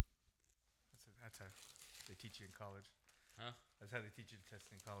That's how they teach you in college. Huh? That's how they teach you to test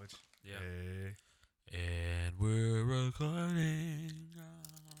in college. Yeah. Hey. And we're recording.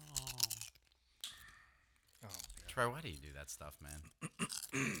 Oh, Troy, why do you do that stuff, man?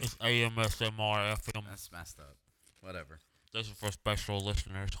 It's AMSMR FM. That's messed up. Whatever. This is for special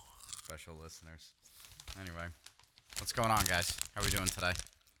listeners. Special listeners. Anyway, what's going on, guys? How are we doing today?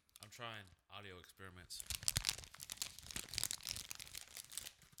 I'm trying audio experiments.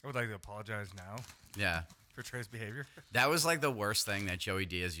 I would like to apologize now Yeah. for Trey's behavior. That was like the worst thing that Joey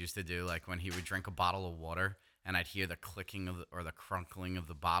Diaz used to do, like when he would drink a bottle of water and I'd hear the clicking of or the crunkling of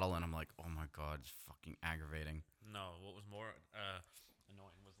the bottle and I'm like, oh my God, it's fucking aggravating. No, what was more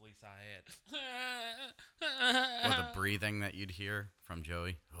annoying was Lisa Or had. the breathing that you'd hear from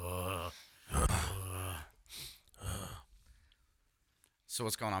Joey. So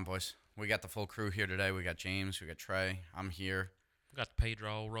what's going on, boys? We got the full crew here today. We got James, we got Trey, I'm here. We got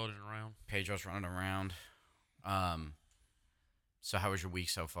Pedro rolling around. Pedro's running around. So how was your week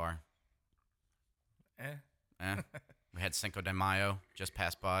so far? We had Cinco de Mayo just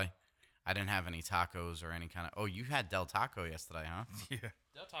passed by. I didn't have any tacos or any kind of... Oh, you had Del Taco yesterday, huh? Yeah.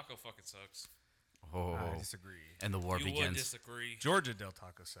 Del Taco fucking sucks. Oh. I disagree. And the war You begins. would disagree. Georgia Del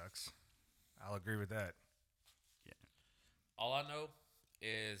Taco sucks. I'll agree with that. Yeah. All I know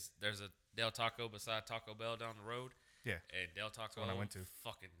is there's a Del Taco beside Taco Bell down the road. Yeah. And Del Taco one I went to.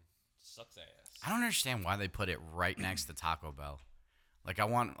 fucking sucks ass. I don't understand why they put it right next to Taco Bell. Like, I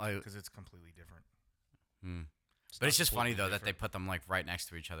want... like, Because it's completely different. But it's just funny, completely though, that they put them, like, right next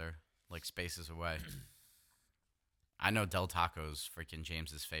to each other, like, spaces away. I know Del Taco's freaking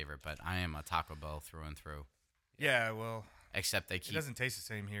James's favorite, but I am a Taco Bell through and through. Yeah, well, Except they it keep doesn't taste the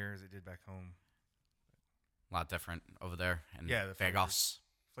same here as it did back home. a lot different over there. And Yeah, the Vegas.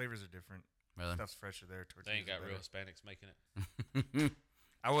 Flavors are different. Really? Stuff's fresher there. They ain't tortillas got are real better. Hispanics making it.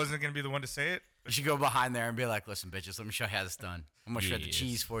 I wasn't going to be the one to say it. You should go behind there and be like, listen, bitches, let me show you how it's done. I'm going to shred the Yes.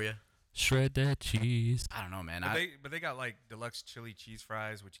 cheese for you. Shred that cheese. I don't know, man. But they got like deluxe chili cheese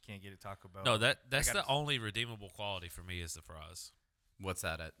fries, which you can't get at Taco Bell. No, that's got the only redeemable quality for me is the fries. What's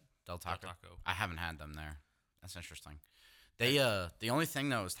that at Del Taco? Taco. I haven't had them there. That's interesting. They the only thing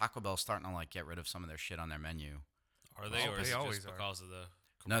though is Taco Bell's starting to like get rid of some of their shit on their menu. Are they, Oh, or they is it always just are. because of the...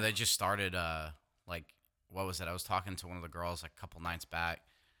 No, they just started like what was it? I was talking to one of the girls like a couple nights back.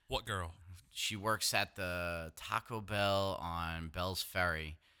 What girl? She works at the Taco Bell on Bell's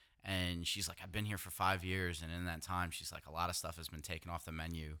Ferry. And she's like, I've been here for 5 years, and in that time, she's like, a lot of stuff has been taken off the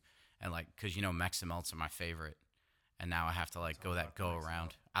menu, and like, cause you know, Mexican melts are my favorite, and now I have to like go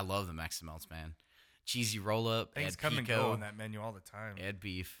around. I love the Mexican melts, man. Cheesy roll up, Things add come and pico, go on that menu all the time. add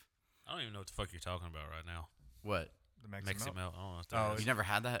beef. I don't even know what the fuck you're talking about right now. What? The Mexican Mexi melt. melt. I don't know what Oh, that is. You never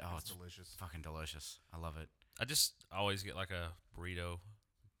had that? Oh, It's it's delicious. fucking delicious. I love it. I just always get like a burrito.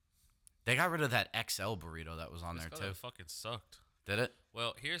 They got rid of that XL burrito that was on It's there 'cause too. It fucking sucked. Did it?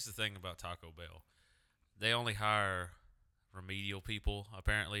 Well, here's the thing about Taco Bell. They only hire remedial people,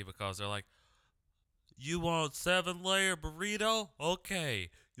 apparently, because they're like, you want 7-layer burrito? Okay.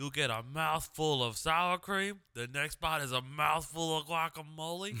 You'll get a mouthful of sour cream. The next bite is a mouthful of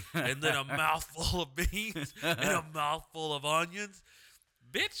guacamole. And then a mouthful of beans. And a mouthful of onions.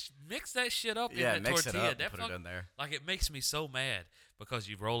 Bitch, mix that shit up Yeah, in that mix it tortilla. up and put it in there. Like, it makes me so mad because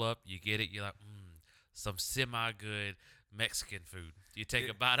you roll up, you get it, you're like, some semi-good Mexican food. You take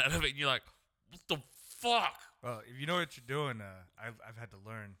a bite out of it, and you're like, what the fuck? Well, if you know what you're doing, I've had to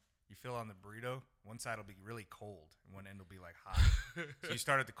learn. You fill on the burrito, one side will be really cold, and one end will be like hot. So you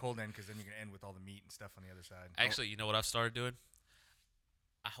start at the cold end because then you're going to end with all the meat and stuff on the other side. Actually, you know what I've started doing?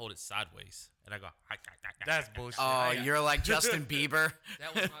 I hold it sideways, and I go, That's bullshit. Oh, you're like Justin Bieber.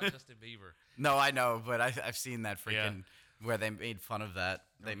 that was not Justin Bieber. No, I know, but I've seen that freaking where they made fun of that.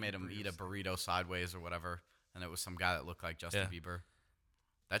 They made him eat a burrito sideways or whatever, and it was some guy that looked like Justin Bieber.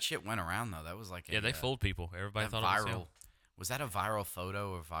 That shit went around though. That was like They fooled people. Everybody thought viral. it was him. Was that a viral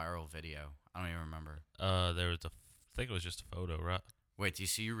photo or viral video? I don't even remember. There was I think it was just a photo, right? Wait, do you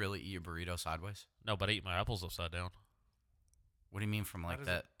see you really eat your burrito sideways? No, but I eat my apples upside down. What do you mean from like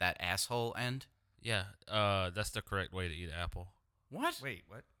does that asshole end? Yeah, that's the correct way to eat an apple. What? Wait,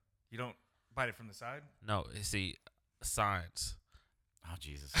 what? You don't bite it from the side? No, see, science. Oh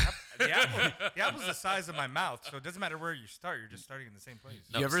Jesus! The apple's the size of my mouth, so it doesn't matter where you start. You're just starting in the same place.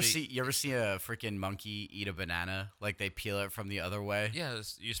 No, you ever see- see a freaking monkey eat a banana? Like they peel it from the other way. Yeah,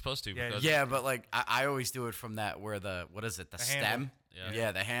 you're supposed to. Yeah, because Yeah, but like I always do it from that where the what is it? The stem. handle.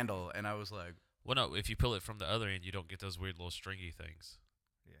 Yeah. The handle. And I was like, Well, no, if you peel it from the other end, you don't get those weird little stringy things.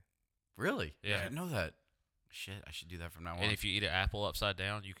 really? Yeah. I didn't know that. Shit, I should do that from now on. And if you eat an apple upside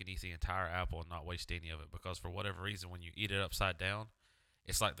down, you can eat the entire apple and not waste any of it because for whatever reason, when you eat it upside down,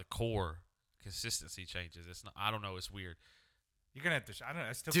 it's like the core consistency changes. It's not. I don't know. It's weird. You're gonna have to. I don't know.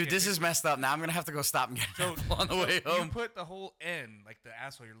 I still Dude, can't this think- is messed up. Now I'm gonna have to go stop and get So, an apple on the way You home. put the whole end, like the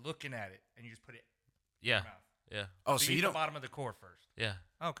asshole. You're looking at it, and you just put it in Yeah. your mouth. Yeah. Oh, So so you you eat don't? the bottom of the core first. Yeah.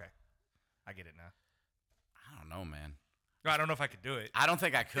 Okay, I get it now. I don't know, man. No, I don't know if I could do it. I don't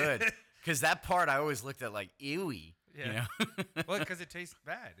think I could, because that part I always looked at like ewy. Yeah. You know? Well, because it tastes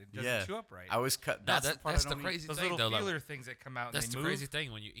bad. It doesn't Yeah. chew up right. I always cut. No, That's the part that's I the don't eat. crazy Those thing, little though. feeler Like, things that come out. that's and the they move. crazy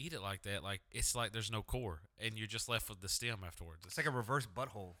thing when you eat it like that. Like it's like there's no core, and you're just left with the stem afterwards. It's like a reverse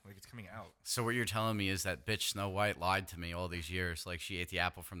butthole. Like it's coming out. So what you're telling me is that bitch Snow White lied to me all these years. Like she ate the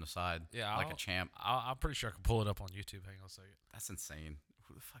apple from the side, Yeah, like a champ. I'm pretty sure I can pull it up on YouTube. Hang on a second. That's insane.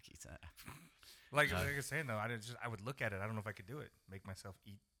 Who the fuck eats that? Like I was saying though, I would look at it. I don't know if I could do it. Make myself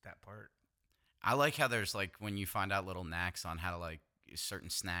eat that part. I like how there's like when you find out little knacks on how to like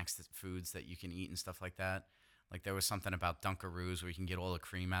certain snacks, foods that you can eat and stuff like that. Like there was something about Dunkaroos where you can get all the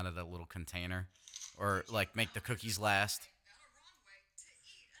cream out of the little container, or like make the cookies last.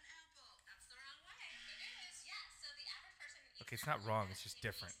 Okay, it's not wrong. It's just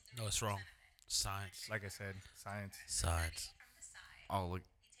different. No, it's wrong. Science. Like I said, science. Science. Oh look,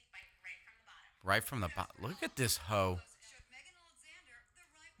 right from the bottom. Look at this hoe.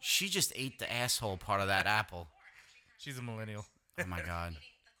 She just ate the asshole part of that apple. She's a millennial. Oh my god.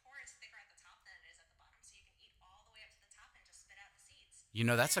 You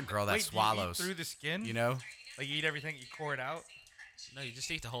know that's a girl that Wait, swallows. do you eat through the skin? You know? Like you eat everything, you core it out. No, you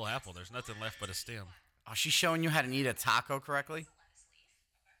just eat the whole apple. There's nothing left but a stem. Oh, she's showing you how to eat a taco correctly?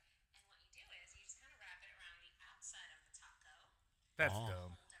 That's Oh.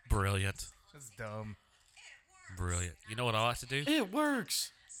 dumb. Brilliant. That's dumb. Brilliant. You know what I like to do? It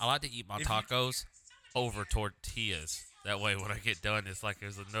works. I like to eat my If you- tacos over tortillas. That way, when I get done, it's like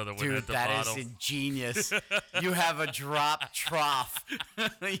there's another one Dude, at the that is bottom. ingenious. You have a drop trough.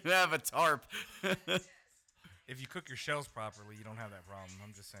 You have a tarp. If you cook your shells properly, you don't have that problem.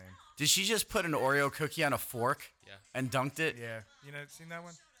 I'm just saying. Did she just put an Oreo cookie on a fork Yeah. and dunked it? Yeah. You know, seen that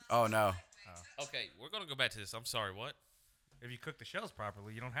one? Oh, no. Okay, we're gonna go back to this. I'm sorry. What? If you cook the shells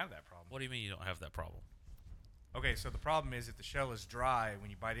properly, you don't have that problem. What do you mean you don't have that problem? Okay, so the problem is if the shell is dry, when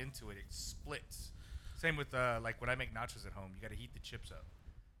you bite into it, it splits. Same with like when I make nachos at home, you got to heat the chips up,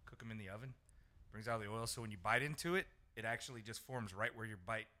 cook them in the oven, brings out the oil. So when you bite into it, it actually just forms right where your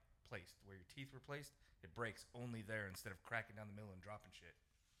bite placed, where your teeth were placed. It breaks only there instead of cracking down the middle and dropping shit.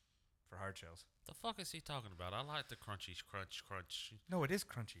 For hard shells. The fuck is he talking about? I like the crunchy crunch. No, it is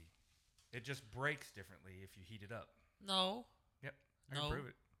crunchy. It just breaks differently if you heat it up. No. Yep, I No. can prove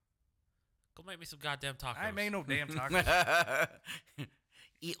it. Go make me some goddamn tacos. I ain't made no damn tacos.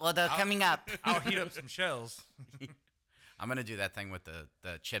 Eat order coming up. I'll heat up some shells. I'm going to do that thing with the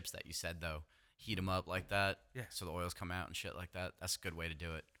chips that you said, though. Heat them up like that. Yeah. So the oils come out and shit like that. That's a good way to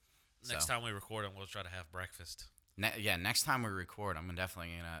do it. Next So- time we record, I'm gonna try to have breakfast. Yeah, next time we record, I'm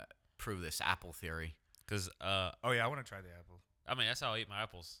definitely going to prove this apple theory. Cause Oh yeah, I want to try the apple. I mean that's how I eat my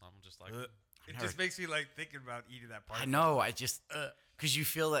apples. I'm just like, It never- just makes me like thinking about eating that part. I know. I just because you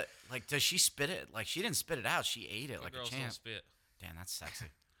feel that like, does she spit it? Like she didn't spit it out. She ate it my like a girls don't champ. spit. Damn, that's sexy.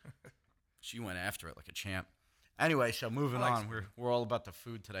 She went after it like a champ. Anyway, so moving I like on. We're all about the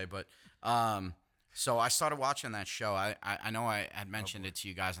food today, but so I started watching that show. I know I had mentioned it to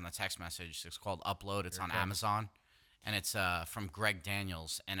you guys on the text message. It's called Upload. It's on Amazon, and it's from Greg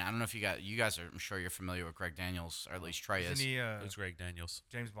Daniels. And I don't know if you guys are. I'm sure you're familiar with Greg Daniels, or at least Trey Isn't is. he Who's Greg Daniels?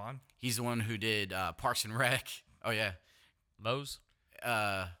 James Bond? He's the one who did Parks and Rec. Oh yeah. Mose?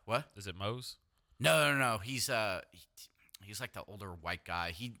 What? Is it Mose? No. He's like the older white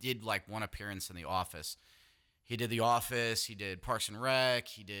guy. He did like one appearance in The Office. He did The Office. He did Parks and Rec.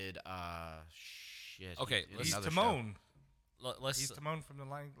 He did shit. Okay, he did He's another Timon. Let's. He's Timon from the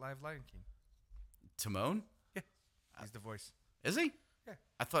live Lion King. show. Timon? He's the voice. Is he? Yeah.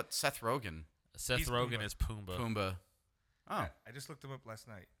 I thought Seth Rogen. Seth He's Rogen Pumbaa. is Pumbaa. Pumbaa. Oh, Yeah, I just looked him up last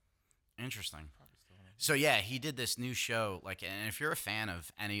night. interesting. Probably still on. So yeah, he did this new show. Like, and if you're a fan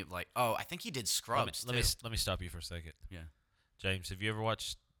of any like, I think he did Scrubs Let me too. let me stop you for a second. Yeah. James, have you ever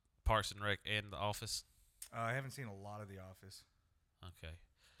watched Parks and Rec and The Office? I haven't seen a lot of The Office, Okay.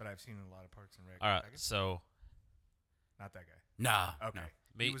 but I've seen a lot of Parks and Rec. All right. I guess So not that guy. Nah. Okay. No.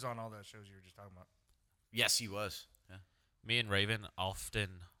 Me- He was on all the shows you were just talking about. Yes, he was. Yeah. me and Raven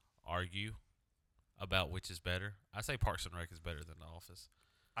often argue about which is better. I say Parks and Rec is better than The Office.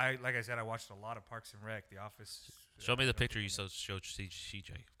 Like I said, I watched a lot of Parks and Rec. The Office. Show me the I don't picture think you I know. showed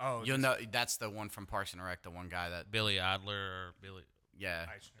CJ. Oh, You'll this know that's the one from Parks and Rec, the one guy that. Billy Idler or Billy. Yeah.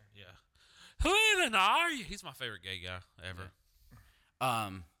 Eichner. Yeah. Who even are you? He's my favorite gay guy ever.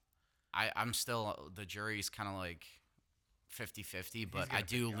 I'm still the jury's kind of like 50-50, but gonna I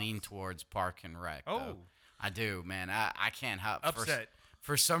do pick lean Office. towards Park and Rec. Oh. Though. I do, man. I can't help. Upset.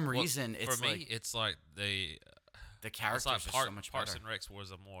 For some Well, reason, it's for me, like it's like the it's characters like are so much Parks better. and Recs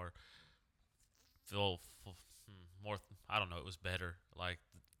was a more more. I don't know. It was better. Like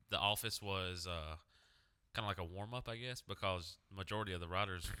The Office was kind of like a warm up, I guess, because the majority of the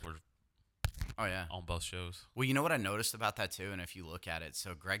writers were Oh yeah. on both shows. Well, you know what I noticed about that too, and if you look at it,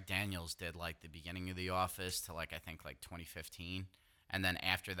 so Greg Daniels did like the beginning of The Office to like I think like 2015, and then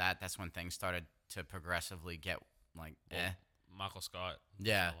after that, that's when things started to progressively get like Michael Scott,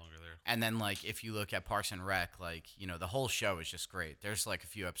 Yeah. no longer there. And then like if you look at Parks and Rec, like the whole show is just great. There's like a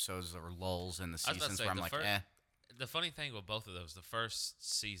few episodes that were lulls in the I was about to seasons say, where I'm the like, fir- The funny thing with both of those, the first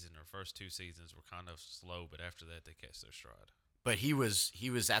season or first two seasons were kind of slow, but after that they catch their stride. But he was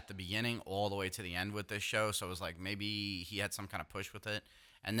at the beginning all the way to the end with this show, so it was like maybe he had some kind of push with it.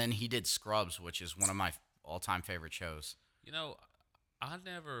 And then he did Scrubs, which is one of my all-time favorite shows. You know, I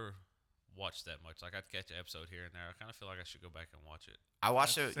never watched that much. Like I'd catch an episode here and there. I kind of feel like I should go back and watch it. I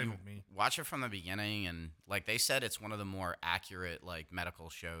watched That's it. same You with me. watch it from the beginning, and like they said, it's one of the more accurate like medical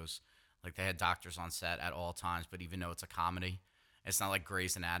shows. Like they had doctors on set at all times, but even though it's a comedy, it's not like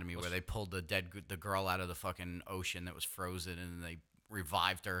Grey's Anatomy where they pulled the girl out of the fucking ocean that was frozen and they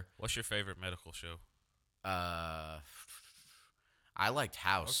revived her. What's your favorite medical show? I liked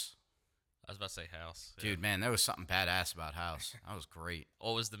House. I was about to say House. Yeah. Dude, man, there was something badass about House. That was great.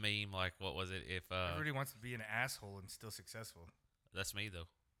 What was the meme? Like, what was it? If Everybody wants to be an asshole and still successful. that's me though.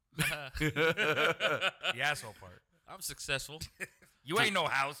 The asshole part. I'm successful, You ain't no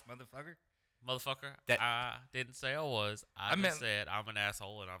house, motherfucker. motherfucker. That- I didn't say I was. I meant- just said I'm an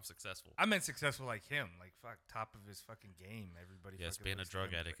asshole and I'm successful. I meant successful like him. Like, fuck, top of his fucking game. Everybody Yes, fucking being a looks at drug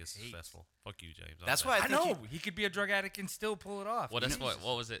him addict with is hate. successful. Fuck you, James. I'm That's saying. why I think know. He could be a drug addict and still pull it off. Well, that's Jesus.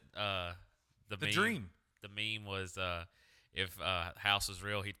 what was it? The meme, dream. The meme was if House was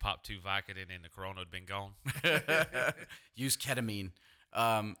real, he'd pop 2 Vicodin and the corona had been gone. Use ketamine.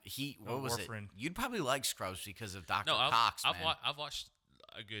 What was warfarin. it? You'd probably like Scrubs because of Dr. No, Cox, man. I've watched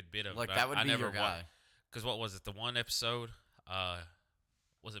a good bit of Like, it. that would I be never your guy. Because what was it? The one episode,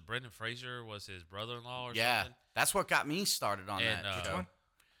 was it Brendan Fraser was his brother-in-law or Yeah, something? that's what got me started on And, that Which show.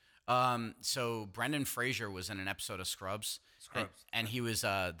 one? So Brendan Fraser was in an episode of Scrubs. Scrubs. And he was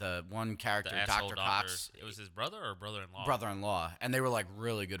the one character, The asshole Dr. doctor. Cox, It was his brother or brother-in-law? brother-in-law, and they were like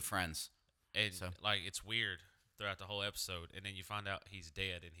really good friends. And So- like it's weird throughout the whole episode, and then you find out he's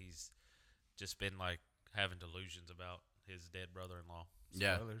dead, and he's just been like having delusions about his dead brother-in-law.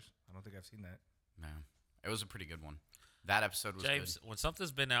 Yeah, Spoilers. I don't think I've seen that. man, it was a pretty good one. That episode was James, good. when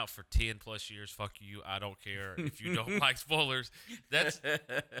something's been out for 10 plus years, fuck you. I don't care if you don't like spoilers. That's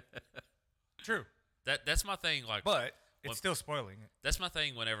True. that's my thing. Like, But it's What- still spoiling it. that's my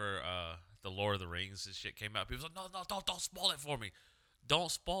thing. Whenever the Lord of the Rings and shit came out, people was like, no, don't spoil it for me.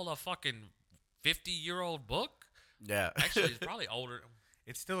 Don't spoil a fucking 50-year-old book. Yeah, Actually, it's probably older.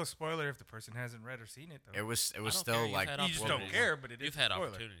 It's still a spoiler if the person hasn't read or seen it, though. it was I don't still care. You've like had You just don't opportunities. care, but it is You've had a spoiler.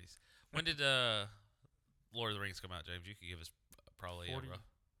 opportunities. When did Lord of the Rings come out, James? You could give us probably 40. a rough.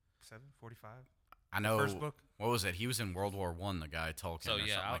 45. I know. First book. What was it? He was in World War One. The guy Tolkien So or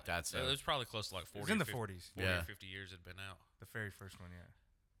yeah, something like that. So it was probably close to like 40. It was in the 50, 40s. 40 Yeah. or 50 years it'd been out. The very first one, yeah.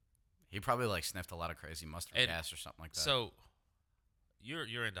 he probably like sniffed a lot of crazy mustard And gas or something like that. So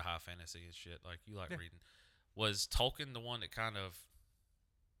you're into high fantasy and shit. Like you like Yeah. reading. Was Tolkien the one that kind of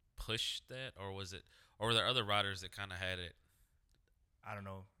pushed that, or was it, or were there other writers that kind of had it? I don't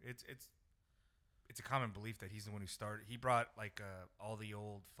know. It's a common belief that he's the one who started. He brought like all the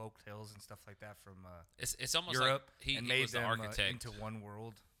old folk tales and stuff like that from It's almost Europe like he and made was the them architect. into one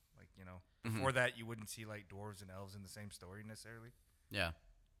world. Like, you know, Mhm. before that you wouldn't see like dwarves and elves in the same story necessarily. yeah,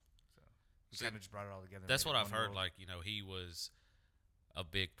 So he See, kind of just brought it all together. and That's made what it I've one heard. world. Like, you know, he was a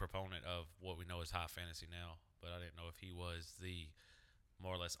big proponent of what we know as high fantasy now, but I didn't know if he was the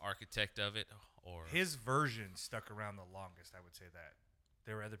more or less architect of it, or His version stuck around the longest, I would say that.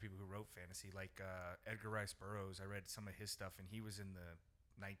 There were other people who wrote fantasy, like Edgar Rice Burroughs. I read some of his stuff, and he was in the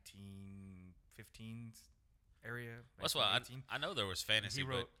 1915s area. that's why 1918. I know there was fantasy. He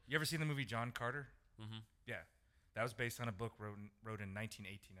wrote. You ever seen the movie John Carter? but Yeah, that was based on a book wrote in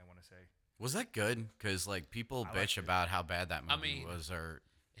 1918. I want to say. was that good? Because like people I bitch liked it. about how bad that movie mean, was, or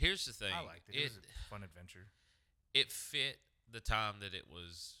here's the thing: I liked it. It was a fun adventure. it fit the time that it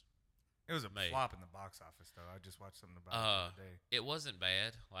was. It was a Made. flop in the box office, though. I just watched something about it the other day. It wasn't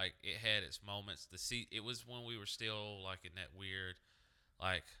bad. Like it had its moments. It was when we were still like in that weird,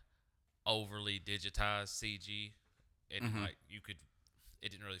 like overly digitized CG, and Mhm. like you could. It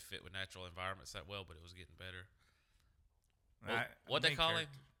didn't really fit with natural environments that well, but it was getting better. What they main call him?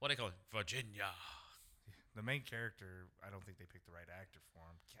 character- What they call him? Virginia. The main character, I don't think they picked the right actor for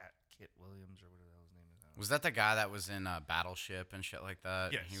him. Kit Williams or whatever the hell his name is. Was that the guy that was in Battleship and shit like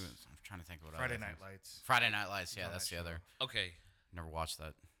that? Yes. He was. I'm trying to think of what Friday other Night things. Lights. Friday Night Lights. Yeah, on that's that the show. other. Okay. Never watched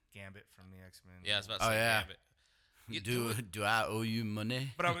that. Gambit from the X-Men. Yeah, I was about to say Gambit. You Do I owe you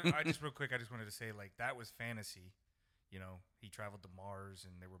money? But I just real quick, I just wanted to say, like, that was fantasy. You know, he traveled to Mars,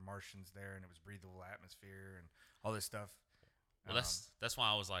 and there were Martians there, and it was breathable atmosphere and all this stuff. Well, that's why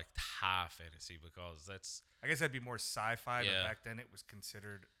I was like high fantasy, because that's. I guess that'd be more sci-fi, Yeah. but back then it was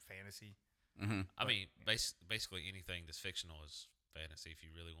considered fantasy. Mm-hmm. I mean, basically anything that's fictional is fantasy if you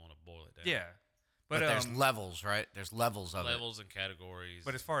really want to boil it down. Yeah, But there's levels, right? There's levels of levels and categories.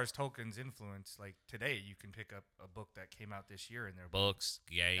 But as far as Tolkien's influence, like today, you can pick up a book that came out this year, and there books,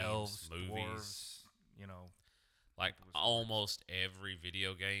 games, elves, movies. dwarves, you know. Like it was almost every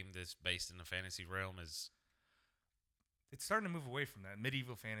video game that's based in the fantasy realm is. It's starting to move away from that.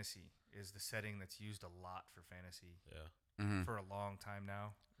 Medieval fantasy is the setting that's used a lot for fantasy Yeah. Mm-hmm. for a long time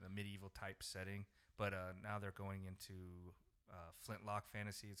now, the medieval type setting. But now they're going into flintlock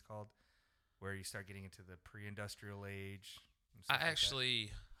fantasy, it's called, where you start getting into the pre-industrial age. And stuff like that.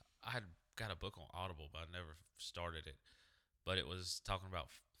 I had got a book on Audible, but I never started it. But it was talking about,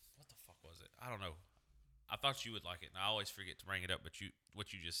 what the fuck was it? I don't know. I thought you would like it, and I always forget to bring it up, but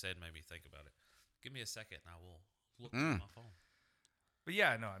what you just said made me think about it. Give me a second, and I will look through my phone. But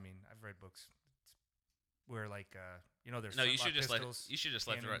yeah, no, I mean, I've read books where, like, there's No, you should flintlock just pistols,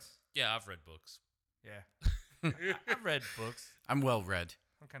 let the right. cannons. Yeah, I've read books. Yeah. I've read books. I'm well read.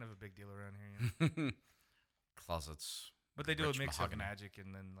 I'm kind of a big deal around here, you know? Closets. But they do Rich a mix mahogany. of magic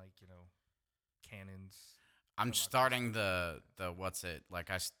and then, like, cannons. I'm Flintlock starting the what's it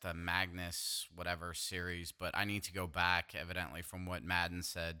like the Magnus whatever series, but I need to go back evidently from what Madden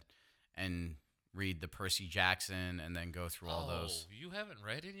said and read the Percy Jackson and then go through all those. You haven't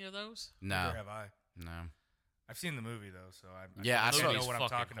read any of those? No, Neither have I. no. I've seen the movie, though, so I Yeah, I feel saw like I It's know what I'm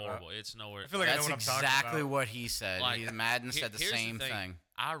fucking talking horrible. about. It's nowhere. I feel like I know That's what I'm talking exactly about. what he said. Like, Madden said the here's the same thing. thing.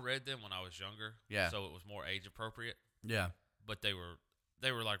 I read them when I was younger. Yeah. So it was more age appropriate. Yeah. But they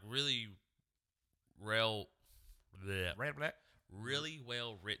were like really really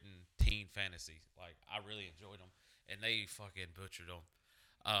well written teen fantasy. Like I really enjoyed them, and they fucking butchered them.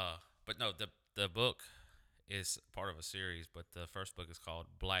 But no, the book is part of a series, but the first book is called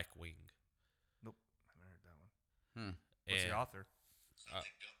Blackwing. Nope, I haven't heard that one. Hmm. What's And, the author?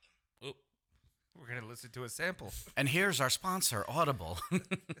 oop, We're gonna listen to a sample. And here's our sponsor, Audible. Ed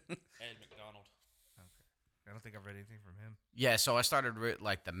McDonald. I don't think I've read anything from him. Yeah, so I started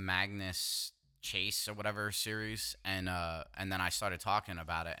like the Magnus Chase or whatever series, and then I started talking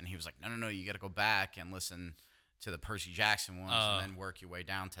about it, and he was like, "No, you got to go back and listen to the Percy Jackson ones, and then work your way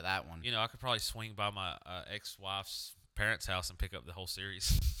down to that one." You know, I could probably swing by my ex-wife's parents' house and pick up the whole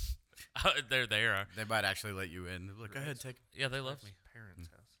series. They're there. They might actually let you in. They're like, go ahead, take. Yeah, they love me. Parents'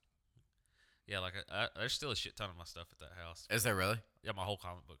 house. Yeah, like there's still a shit ton of my stuff at that house. Is there really? Yeah, my whole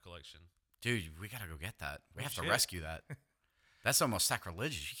comic book collection. Dude, we gotta go get that. We Oh, have to shit. rescue that. That's almost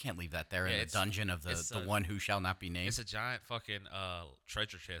sacrilegious. You can't leave that there in the dungeon of the one who shall not be named. It's a giant fucking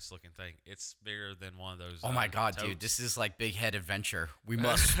treasure chest looking thing. It's bigger than one of those. Oh my god, dude! totes. This is like Big Head Adventure. We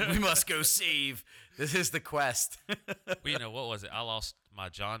must go save. This is the quest. Well, you know what was it? I lost my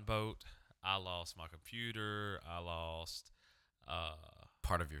John boat. I lost my computer. I lost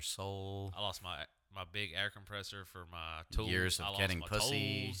Part of your soul. I lost my big air compressor for my tools. Years of I lost getting my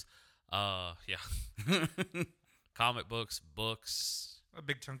pussy. Tools. Yeah. Comic books. A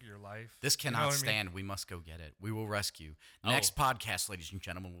big chunk of your life. This You know cannot what I mean? stand. We must go get it. We will rescue. Oh. Next podcast, ladies and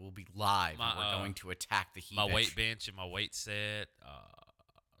gentlemen, will be live. My, and we're going to attack the heat. My weight bench and my weight set.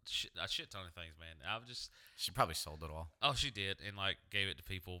 A shit ton of things, man. I was just. She probably sold it all. Oh, she did, and like gave it to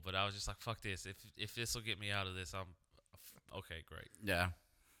people. But I was just like, fuck this. If this will get me out of this, I'm okay. Great. Yeah.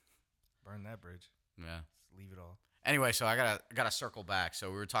 Burn that bridge. Yeah. Just leave it all. Anyway, so I gotta circle back. So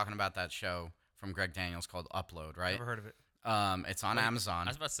we were talking about that show from Greg Daniels called Upload, right? Never heard of it. It's on Amazon. I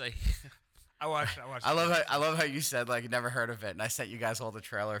was about to say. I watched. I love how you said like you never heard of it, and I sent you guys all the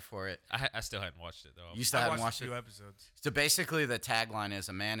trailer for it. I still hadn't watched it though. You still I haven't watched watched a few it. episodes. So basically, the tagline is: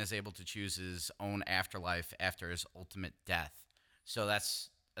 a man is able to choose his own afterlife after his ultimate death. So that's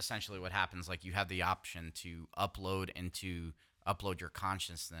essentially what happens. Like you have the option to upload your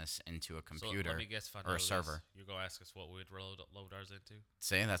consciousness into a So computer let me guess if I or know a this. server. You're gonna ask us what we'd load ours into.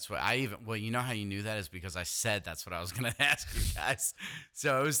 See, that's what I even. Well, you know how you knew that is because I said that's what I was gonna ask you guys.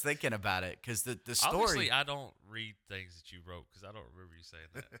 So I was thinking about it because the story. Obviously, I don't read things that you wrote because I don't remember you saying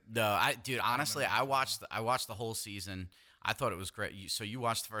that. No, dude, honestly, I watched the whole season. I thought it was great. So you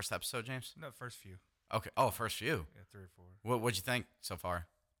watched the first episode, James? No, first few. Okay. Oh, first few. Yeah, 3 or 4. What'd you think so far?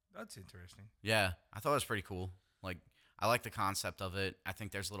 That's interesting. Yeah, I thought it was pretty cool. Like, I like the concept of it. I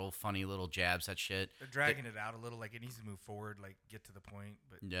think there's little funny little jabs at shit. They're dragging it out a little. Like, it needs to move forward, like, get to the point.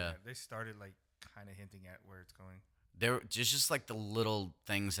 But Yeah. they started, like, kind of hinting at where it's going. There just like the little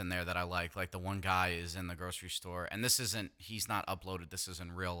things in there that I like. Like the one guy is in the grocery store, and he's not uploaded. This is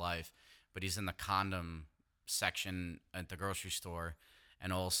in real life, but he's in the condom section at the grocery store,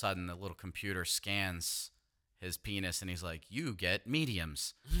 and all of a sudden the little computer scans his penis, and he's like, "You get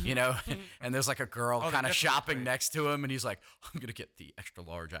mediums," you know. And there's like a girl Oh, they kind of definitely shopping play. next to him, and he's like, "I'm gonna get the extra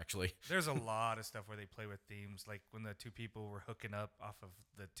large, actually." There's a lot of stuff where they play with themes. Like, when the two people were hooking up off of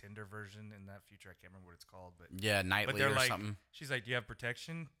the Tinder version in that future. I can't remember what it's called. But Yeah, nightly they're or like, something. she's like, "Do you have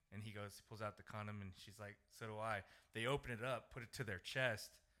protection?" And he pulls out the condom, and she's like, "So do I." They open it up, put it to their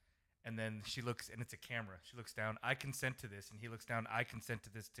chest, and then she looks, and it's a camera. She looks down. "I consent to this," and he looks down. "I consent to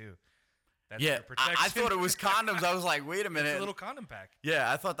this too." That's Yeah, their protection. I thought it was condoms. I was like, wait a minute. It's a little condom pack.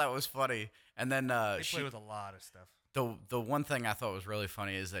 Yeah, I thought that was funny. And then They play with a lot of stuff. the one thing I thought was really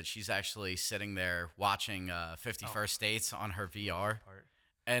funny is that she's actually sitting there watching 50 First Dates on her VR, Part.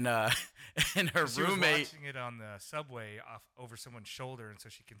 and and her She roommate. was watching it on the subway over someone's shoulder, and so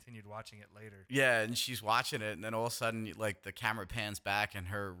she continued watching it later. Yeah, and she's watching it, and then all of a sudden, like the camera pans back, and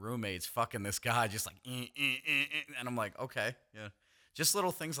her roommate's fucking this guy, just like, and I'm like, okay, yeah, just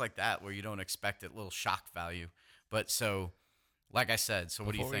little things like that where you don't expect it, little shock value. But so, like I said, so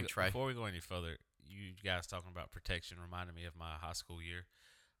what do you think, Trey? Before we go any further, you guys talking about protection reminded me of my high school year.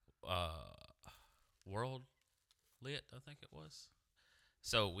 World Lit, I think it was.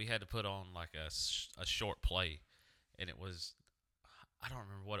 So we had to put on like a short play, and it was, I don't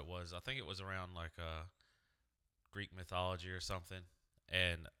remember what it was. I think it was around like Greek mythology or something.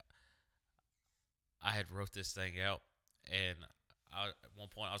 And I had wrote this thing out, and at one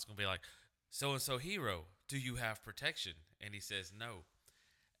point I was gonna be like, "So and so hero, do you have protection?" And he says no.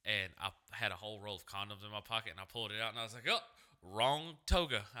 And I had a whole roll of condoms in my pocket, and I pulled it out, and I was like, "Oh, wrong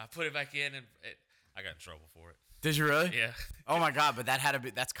toga." I put it back in, and I got in trouble for it. Did you really? Yeah. Oh my god! But that had to be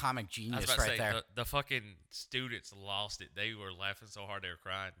that's comic I was genius about right to say, there. the fucking students lost it. They were laughing so hard they were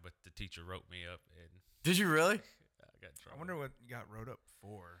crying, but the teacher wrote me up, and Did you really? I got in trouble. I wonder what you got wrote up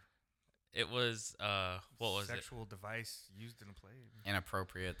for. It was, what was it? Sexual device used in a play.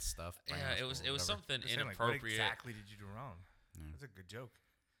 Inappropriate stuff. Yeah, primary it was school, whatever. something I'm saying, like, inappropriate. what exactly did you do wrong? Yeah. That's a good joke.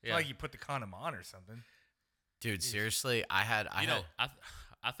 It's Yeah. not like you put the condom on or something. Dude, seriously, I had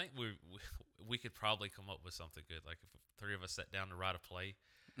I think we could probably come up with something good. Like if three of us sat down to write a play,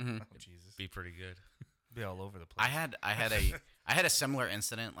 Mhm. Oh, Jesus. be pretty good. Be all over the place. I had a similar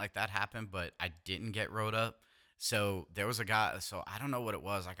incident like that happen, but I didn't get wrote up. So there was a guy. So I don't know what it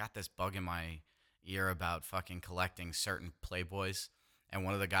was. I got this bug in my ear about fucking collecting certain Playboys, and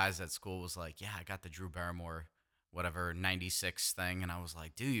one of the guys at school was like, "Yeah, I got the Drew Barrymore, whatever '96 thing," and I was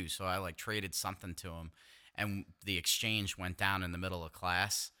like, "Do you?" So I like traded something to him, and the exchange went down in the middle of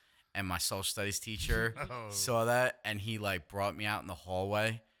class, and my social studies teacher Oh. saw that, and he like brought me out in the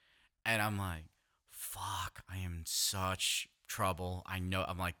hallway, and I'm like, fuck, I am in such trouble. I know.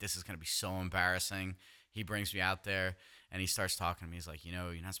 I'm like, this is going to be so embarrassing. He brings me out there, and he starts talking to me. He's like, you know,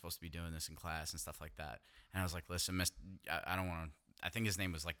 you're not supposed to be doing this in class and stuff like that. And I was like, listen, miss, I don't want to. I think his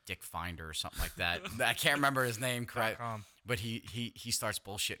name was like Dick Finder or something like that. I can't remember his name correct. .com. But he starts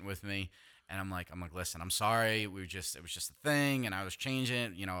bullshitting with me, and I'm like, listen, I'm sorry. It was just a thing, and I was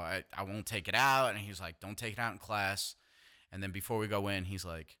changing. You know, I won't take it out. And he's like, don't take it out in class. And then before we go in, he's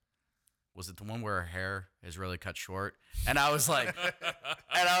like, was it the one where her hair is really cut short? And I was like,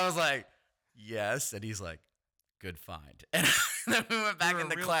 yes. And he's like, good find. And then we went back You're a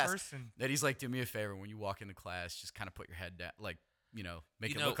into real class. person. Then he's like, do me a favor, when you walk into class, just kind of put your head down, like, you know,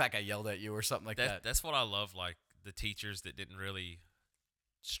 make You it know, look like I yelled at you or something like that. That's what I love. Like the teachers that didn't really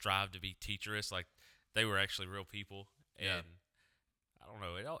strive to be teacherists, like they were actually real people. And Yeah. I don't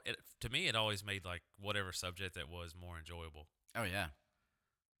know. To me, it always made like whatever subject that was more enjoyable. Oh yeah.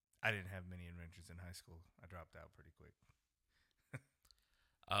 I didn't have many adventures in high school. I dropped out pretty quick.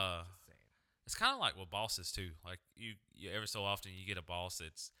 Just saying. It's kind of like with bosses too. Like you ever so often you get a boss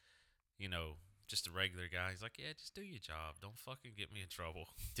that's, you know, just a regular guy. He's like, yeah, just do your job. Don't fucking get me in trouble.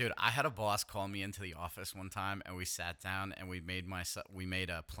 Dude, I had a boss call me into the office one time, and we sat down and we made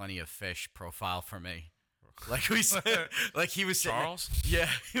a Plenty of Fish profile for me. Like we said, like he was sitting, Charles? yeah,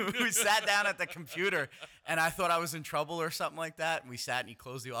 we sat down at the computer, and I thought I was in trouble or something like that. And we sat, and he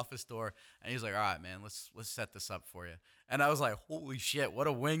closed the office door, and he's like, "All right, man, let's set this up for you." And I was like, "Holy shit, what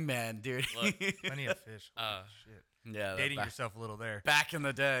a wingman, dude!" Look, Plenty of fish. Holy shit. yeah, Dating back, yourself a little there. back in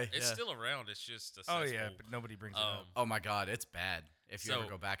the day. It's yeah. still around. It's just a Oh, yeah, cesspool. but nobody brings it up. Oh my god, it's bad if you So- ever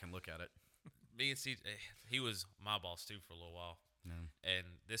go back and look at it. Me and CJ, he was my boss too for a little while. No. And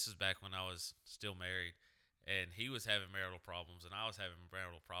this is back when I was still married, and he was having marital problems, and I was having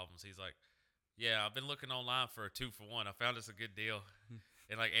marital problems. He's like, "Yeah, I've been looking online for a 2-for-1. I found us a good deal."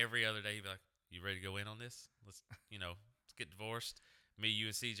 And like every other day, he'd be like, "You ready to go in on this? Let's get divorced. Me, you,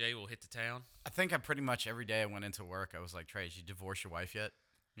 and CJ will hit the town." I think I pretty much every day I went into work, I was like, Trey, did you divorce your wife yet?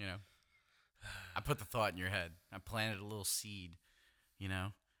 You know, I put the thought in your head. I planted a little seed, you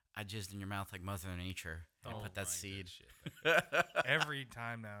know. I jizzed in your mouth like Mother Nature. I Don't put that bring seed. shit back. Every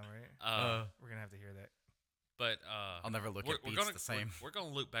time now, right? We're gonna have to hear that. But I'll never look at beats the same. We're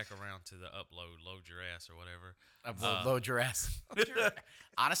gonna loop back around to the load your ass or whatever. Load your ass.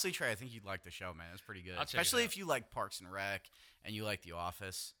 Honestly, Trey, I think you'd like the show, man. It's pretty good, I'll check it especially out. if you like Parks and Rec and you like The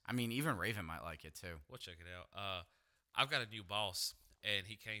Office. I mean, even Raven might like it too. We'll check it out. I've got a new boss, and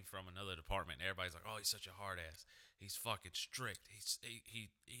he came from another department. And everybody's like, "Oh, he's such a hard ass. He's fucking strict.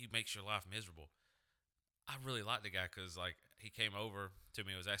 He makes your life miserable." I really like the guy because like he came over to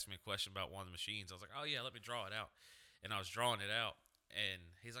me and was asking me a question about one of the machines. I was like, "Oh yeah, let me draw it out," and I was drawing it out, and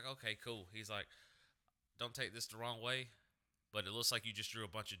he's like, "Okay, cool." He's like, "Don't take this the wrong way, but it looks like you just drew a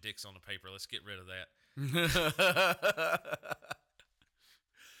bunch of dicks on the paper. Let's get rid of that."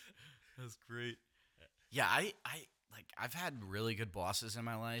 That's great. Yeah, I like I've had really good bosses in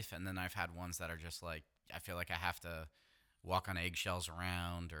my life, and then I've had ones that are just like I feel like I have to walk on eggshells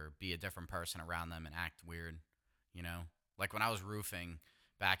around or be a different person around them and act weird, you know? Like when I was roofing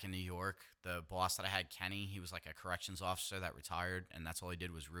back in New York, the boss that I had, Kenny, he was like a corrections officer that retired, and that's all he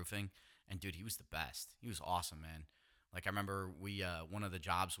did was roofing. And dude, he was the best. He was awesome, man. Like I remember we one of the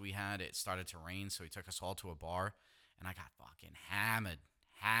jobs we had, it started to rain, so he took us all to a bar, and I got fucking hammered.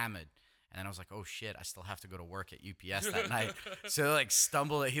 And then I was like, oh shit, I still have to go to work at UPS that night. So like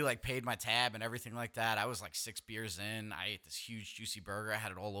stumbled, he like paid my tab and everything like that. I was like 6 beers in. I ate this huge juicy burger. I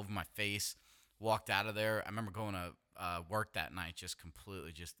had it all over my face. Walked out of there. I remember going to work that night, just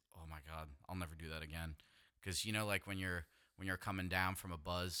completely oh my God, I'll never do that again. Because you know, like when you're coming down from a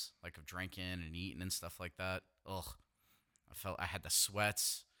buzz, like of drinking and eating and stuff like that. Ugh, I had the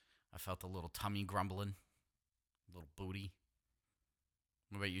sweats. I felt a little tummy grumbling, a little booty.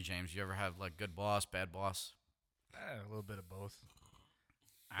 What about you, James? You ever have like good boss, bad boss? A little bit of both.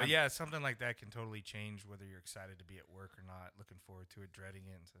 But yeah, something like that can totally change whether you're excited to be at work or not, looking forward to it, dreading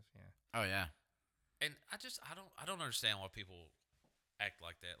it and stuff. Yeah. Oh yeah. And I don't understand why people act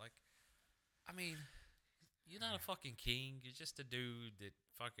like that. Like, I mean, you're not a fucking king. You're just a dude that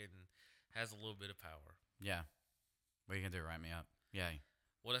fucking has a little bit of power. Yeah. What are you gonna do? Write me up. Yeah.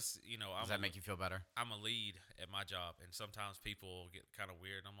 Well, that's Does that make you feel better? I'm a lead at my job, and sometimes people get kind of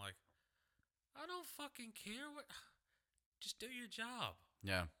weird. And I'm like, I don't fucking care. Just do your job.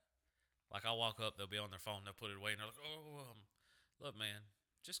 Yeah. Like I'll walk up, they'll be on their phone, they'll put it away, and they're like, "Oh, look, man,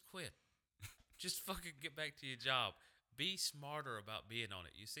 just quit. Just fucking get back to your job. Be smarter about being on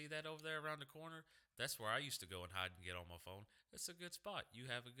it. You see that over there around the corner? That's where I used to go and hide and get on my phone. It's a good spot. You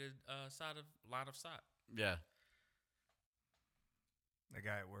have a good line of sight." Yeah. The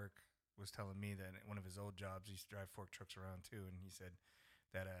guy at work was telling me that at one of his old jobs, he used to drive fork trucks around too, and he said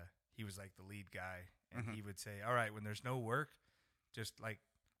that he was like the lead guy, and he would say, "All right, when there's no work, just like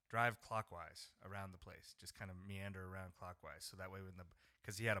drive clockwise around the place, just kind of meander around clockwise, so that way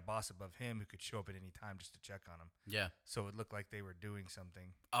because he had a boss above him who could show up at any time just to check on him. Yeah. So it looked like they were doing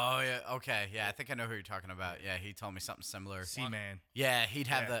something. Oh yeah. Okay. Yeah, I think I know who you're talking about. Yeah, he told me something similar. Seaman. Yeah, he'd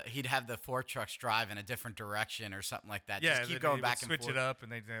have the fork trucks drive in a different direction or something like that. Yeah, Just keep going back and switch forth. it up,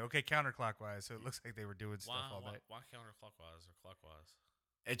 and they'd say, "Okay, counterclockwise." So it looks like they were doing stuff all day. Why counterclockwise or clockwise?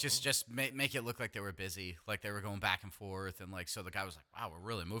 It just make it look like they were busy, like they were going back and forth, and like so the guy was like, "Wow, we're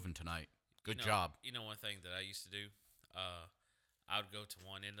really moving tonight. Good job." You know, one thing that I used to do, I would go to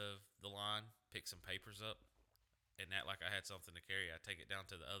one end of the line, pick some papers up, and act like I had something to carry. I'd take it down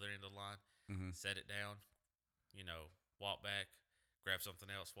to the other end of the line, set it down, walk back, grab something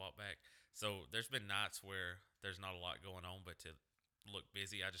else, walk back. So there's been nights where there's not a lot going on, but to look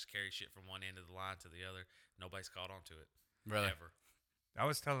busy, I just carry shit from one end of the line to the other. Nobody's caught on to it. Really? Ever. I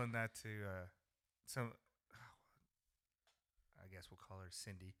was telling that to some, I guess we'll call her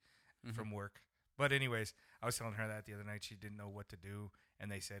Cindy from work. But anyways, I was telling her that the other night. She didn't know what to do, and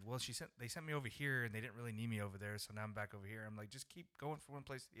they said, "Well, they sent me over here, and they didn't really need me over there, so now I'm back over here." I'm like, just keep going from one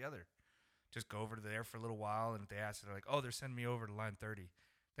place to the other. Just go over to there for a little while, and if they ask, they're like, "Oh, they're sending me over to line 30."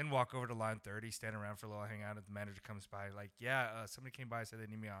 Then walk over to line 30, stand around for a little, hang out, and the manager comes by, like, "Yeah, somebody came by and said they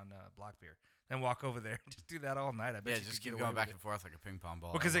need me on block beer." Then walk over there, just do that all night. I bet Yeah, you just could keep get going away back with and it. forth like a ping pong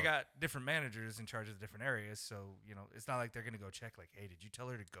ball. Because they got different managers in charge of the different areas, so it's not like they're gonna go check like, "Hey, did you tell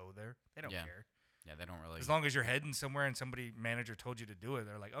her to go there?" They don't care. Yeah, they don't really. As long as you're heading somewhere and somebody manager told you to do it,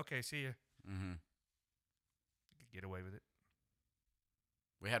 they're like, "Okay, see you." Mm-hmm. You could get away with it.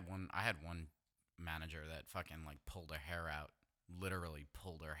 I had one manager that fucking like pulled her hair out, literally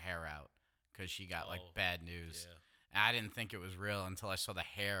pulled her hair out because she got like bad news. Yeah. And I didn't think it was real until I saw the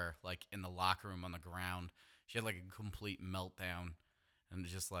hair like in the locker room on the ground. She had like a complete meltdown, and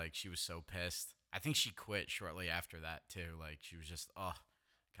just like she was so pissed. I think she quit shortly after that too. Like she was just, oh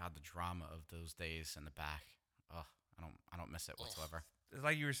god, the drama of those days in the back. Oh, I don't miss it whatsoever. It's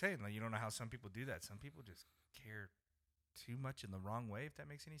like you were saying, like you don't know how some people do that. Some people just care too much in the wrong way. If that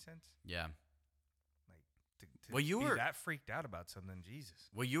makes any sense. Yeah. Like to Well, you be were- that freaked out about something. Jesus.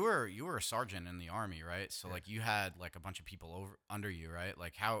 Well, you were a sergeant in the Army, right? So Yeah. like you had like a bunch of people over under you, right?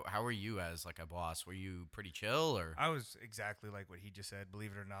 Like how were you as like a boss? Were you pretty chill or? I was exactly like what he just said.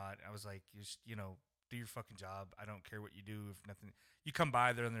 Believe it or not, I was like, you know, do your fucking job. I don't care what you do. If nothing, you come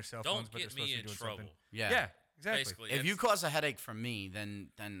by, they're on their cell phones, Don't but they're get supposed me to in be doing trouble. something. Yeah. Exactly. Basically, If you it's- cause a headache from me,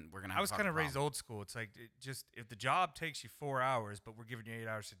 then we're gonna have. I was kind of raised old school. It's like just if the job takes you 4 hours, but we're giving you 8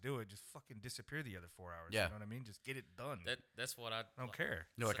 hours to do it, just fucking disappear the other 4 hours. Yeah. You know what I mean? Just get it done. that's what I I don't care.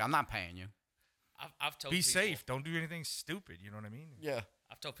 No, like I'm not paying you. I've told Be people, safe. Don't do anything stupid. You know what I mean? Yeah.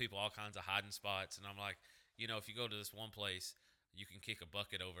 I've told people all kinds of hiding spots, and I'm like, you know, if you go to this one place, you can kick a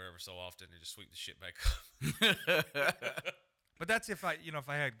bucket over ever so often and just sweep the shit back up. But that's if I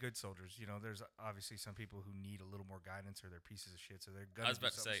had good soldiers. You know, there's obviously some people who need a little more guidance, or they're pieces of shit, so they're gonna. I was do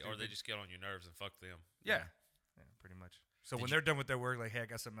about to say, something or they stupid. just get on your nerves and fuck them. Yeah, pretty much. So Did when you- they're done with their work, like, hey, I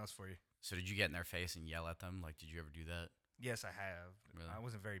got something else for you. So did you get in their face and yell at them? Like, did you ever do that? Yes, I have. Really? I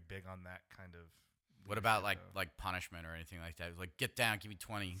wasn't very big on that kind of. What about leadership, though. like punishment or anything like that? Like, get down, give me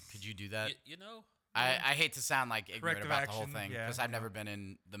 20. Could you do that? You know, I hate to sound like ignorant Corrective about the whole action, thing yeah, because I've never been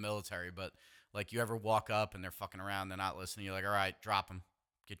in the military, but like you ever walk up and they're fucking around, they're not listening. You're like, all right, drop them,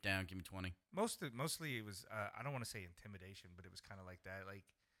 get down, give me 20. Mostly it was. I don't want to say intimidation, but it was kind of like that. Like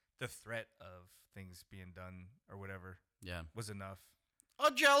the threat of things being done or whatever Yeah. was enough.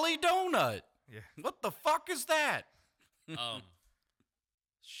 A jelly donut. Yeah. What the fuck is that?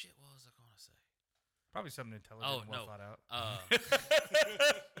 shit. What was I gonna say? Probably something intelligent, Oh, and well no. thought out. Uh,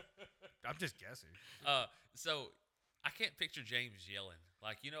 I'm just guessing. so I can't picture James yelling.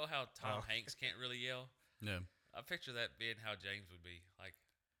 Like, you know how Tom Oh. Hanks can't really yell? Yeah. I picture that being how James would be. Like,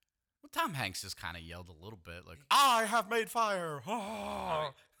 Well, Tom Hanks has kind of yelled a little bit, like I have made fire. Oh.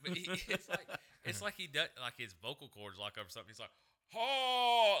 but it's like he does, like his vocal cords lock up or something. He's like,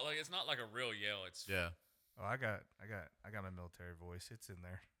 oh, like it's not like a real yell. It's Yeah. Oh, I got my military voice. It's in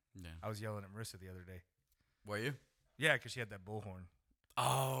there. Yeah. I was yelling at Marissa the other day. Were you? Yeah, because she had that bullhorn.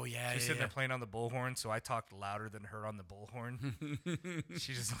 Oh yeah. She's sitting there playing on the bullhorn, so I talked louder than her on the bullhorn.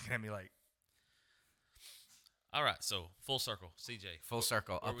 She's just looking at me like, all right. So full circle, CJ. Full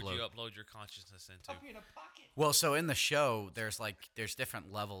circle. Where Upload. would you upload your consciousness into? Well, so in the show, there's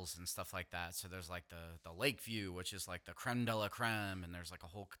different levels and stuff like that. So there's like the lake view, which is like the creme de la creme, and there's like a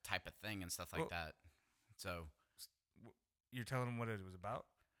whole type of thing and stuff like Well- that. So, you're telling them what it was about?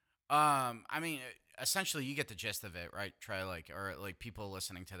 I mean, essentially, you get the gist of it, right? Try or people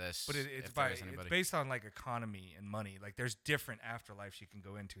listening to this. But it's if there is it's anybody. based on like economy and money. Like there's different afterlives you can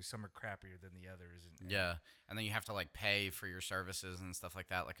go into. Some are crappier than the others. And, Yeah, and then you have to like pay for your services and stuff like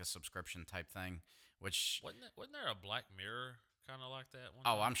that, like a subscription type thing. Which Wasn't there a Black Mirror kind of like that? One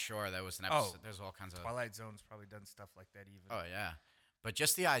oh, time? I'm sure there was an Oh, episode. There's all kinds of. Twilight Zone's probably done stuff like that even. Oh yeah, but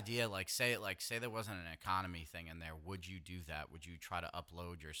just the idea, say there wasn't an economy thing in there, would you do that? Would you try to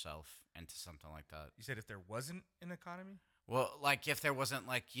upload yourself into something like that? You said if there wasn't an economy? Well, like if there wasn't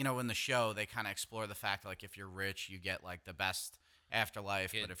in the show they kind of explore the fact like if you're rich you get like the best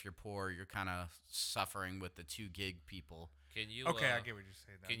afterlife, Yeah. but if you're poor you're kind of suffering with the 2 gig people. Can you? Okay, I get what you're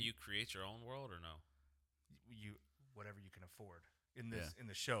saying. Can you create your own world or no? you whatever you can afford in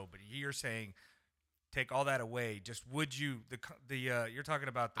the show? But you're saying take all that away. Just would you you're talking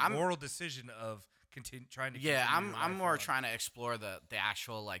about the moral decision of trying to Yeah, continue your I'm life more on. trying to explore the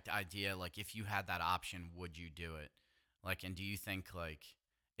actual like idea like if you had that option would you do it? Like and do you think like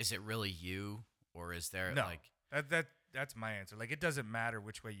is it really you or is there No. like That's my answer. Like, it doesn't matter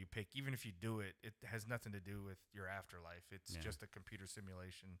which way you pick. Even if you do it, it has nothing to do with your afterlife. It's Yeah. just a computer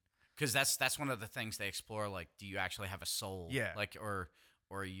simulation. because that's one of the things they explore like do you actually have a soul? Yeah. Like or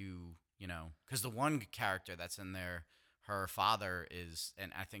are you because the one character that's in there her father is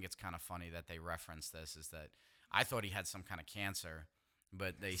and I think it's kind of funny that they reference this is that I thought he had some kind of cancer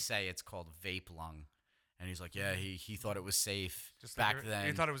but they say it's called vape lung and he's like yeah he thought it was safe Just back like then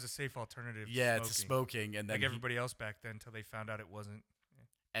they thought it was a safe alternative. yeah to to smoking. smoking and then Like everybody else back then, until they found out it wasn't.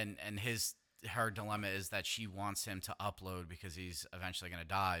 and her dilemma is that she wants him to upload because he's eventually going to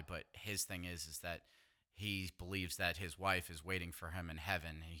die but his thing is that he believes that his wife is waiting for him in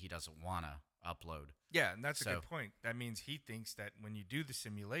heaven and he doesn't want to upload. Yeah, and that's a So- good point. That means he thinks that when you do the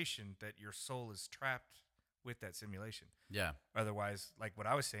simulation, that your soul is trapped with that simulation. Yeah. Otherwise, like what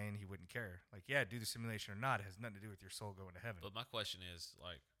I was saying, he wouldn't care. Like, yeah, do the simulation or not, it has nothing to do with your soul going to heaven. But my question is,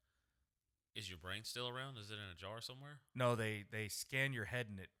 like, is your brain still around? Is it in a jar somewhere? No, they scan your head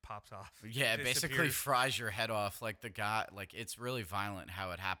and it pops off. Yeah, it basically disappears. fries your head off. Like the guy, like it's really violent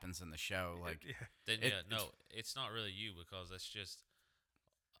how it happens in the show. Like, Yeah. Then It- no, it's not really you because that's just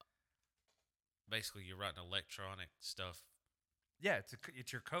basically you're writing electronic stuff. Yeah,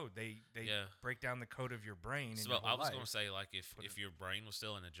 it's your code. They Yeah. break down the code of your brain. So your I whole was life. gonna say like if Put it- your brain was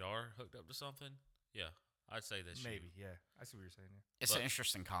still in a jar hooked up to something, yeah, I'd say that's maybe, you. yeah. I see what you're saying. Yeah. it's But- an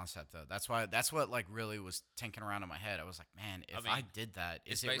interesting concept though. That's what like really was tinkering around in my head. I was like, man, if I mean, did that,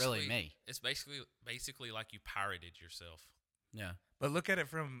 It's is it really basically- me? It's basically like you pirated yourself. Yeah. But look at it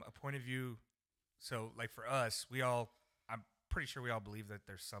from a point of view. So, like for us, I'm pretty sure we all believe that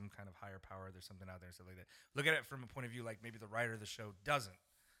there's some kind of higher power. There's something out there, and stuff like that. Look at it from a point of view like maybe the writer of the show doesn't.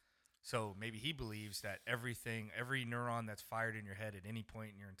 So maybe he believes that every neuron that's fired in your head at any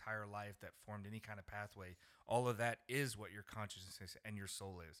point in your entire life that formed any kind of pathway, all of that is what your consciousness and your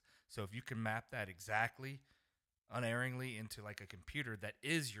soul is. So if you can map that exactly, unerringly into like a computer, that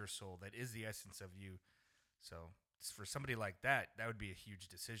is your soul, that is the essence of you. So for somebody like that, that would be a huge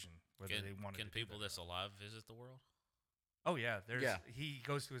decision whether they wanted Can to do people that or that's not. alive visit the world? Oh yeah, Yeah. He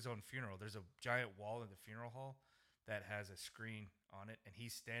goes to his own funeral. There's a giant wall in the funeral hall that has a screen on it, and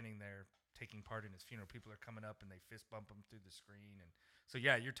he's standing there taking part in his funeral. People are coming up and they fist bump him through the screen, and so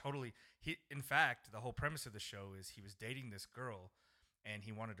yeah, you're totally. In fact, the whole premise of the show is he was dating this girl, and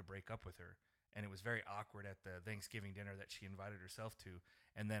he wanted to break up with her, and it was very awkward at the Thanksgiving dinner that she invited herself to,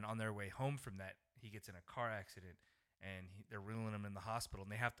 and then on their way home from that, he gets in a car accident, and they're wheeling him in the hospital,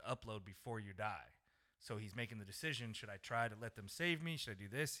 and they have to upload before you die. So he's making the decision, should I try to let them save me? Should I do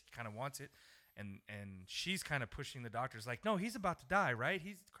this? He kind of wants it. And she's kind of pushing the doctors like, no, he's about to die, right?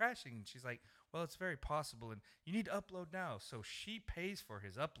 He's crashing. And she's like, well, it's very possible. And you need to upload now. So she pays for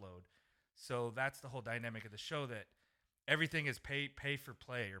his upload. So that's the whole dynamic of the show, that everything is pay for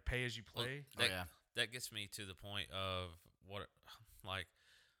play or pay as you Well, play. Oh, yeah. That gets me to the point of what, like,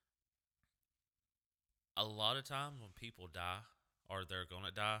 a lot of times when people die or they're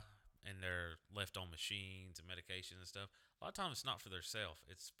gonna die and they're left on machines and medication and stuff, a lot of times it's not for their self.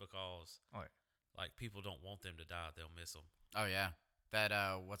 It's because Oh, yeah. like people don't want them to die. They'll miss them. Oh yeah. That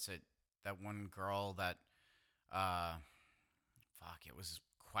what's it? That one girl that it was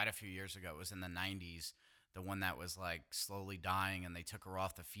quite a few years ago. It was in the 90s. The one that was like slowly dying and they took her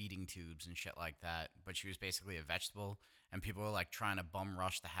off the feeding tubes and shit like that. But she was basically a vegetable and people were like trying to bum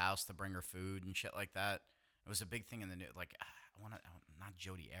rush the house to bring her food and shit like that. It was a big thing in the news. Like, not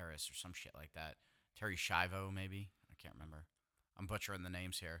Jodi Arias or some shit like that. Terry Schiavo, maybe. I can't remember. I'm butchering the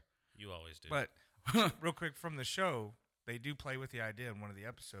names here. You always do. But real quick from the show, they do play with the idea in one of the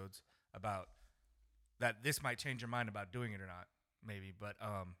episodes about that this might change your mind about doing it or not, maybe, but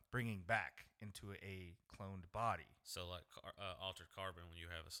bringing back into a cloned body. So like altered carbon when you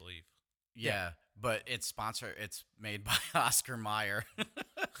have a sleeve. Yeah, but it's made by Oscar Mayer.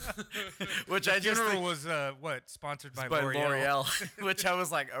 Which I just Funeral think was sponsored by by L'Oreal. L'Oreal. Which I was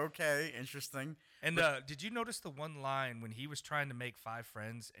like, okay, interesting. And did you notice the one line when he was trying to make 5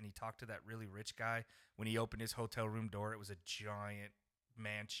 friends and he talked to that really rich guy when he opened his hotel room door? It was a giant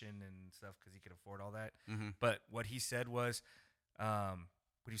mansion and stuff because he could afford all that. Mm-hmm. But what he said was, when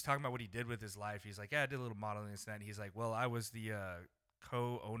he was talking about what he did with his life, he's like, yeah, I did a little modeling and that. And he's like, well, I was the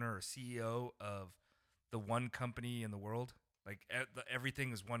co-owner or CEO of the one company in the world. Like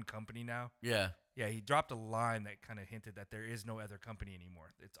everything is one company now. Yeah. Yeah, he dropped a line that kind of hinted that there is no other company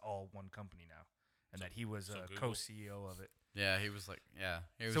anymore. It's all one company now, and that he was so a Google. co-CEO of it. Yeah, he was like, yeah.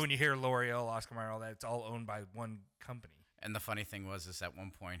 He was, So when you hear L'Oreal, Oscar Mayer, all that, it's all owned by one company. and the funny thing was, is at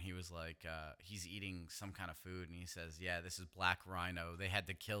one point he was like, he's eating some kind of food, and he says, yeah, this is black rhino. They had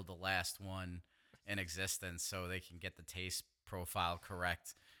to kill the last one in existence so they can get the taste profile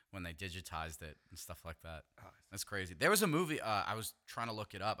correct when they digitized it and stuff like that. Oh, That's crazy. There was a movie, I was trying to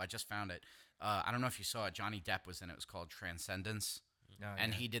look it up. I just found it. I don't know if you saw it. Johnny Depp was in it. It was called Transcendence. no,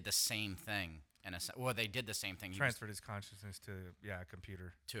 And yeah. he did the same thing. Well, they did the same thing. He was transferred his consciousness to a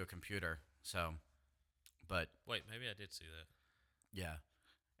computer. to a computer. So, but Wait, maybe I did see that. yeah,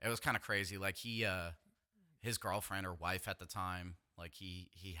 it was kind of crazy. Like his girlfriend or wife at the time, like he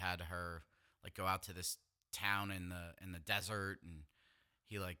had her like go out to this town in the desert, and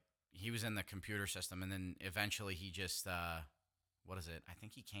he was in the computer system, and then eventually he just what is it? I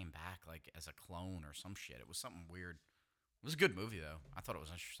think he came back like as a clone or some shit. It was something weird. It was a good movie though. I thought it was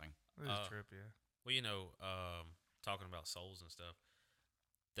interesting. It was Uh, a trip, yeah. Well, talking about souls and stuff,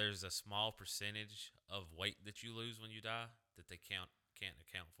 there's a small percentage of weight that you lose when you die that they can't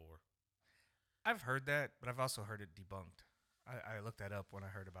account for. I've heard that, but I've also heard it debunked. I looked that up when I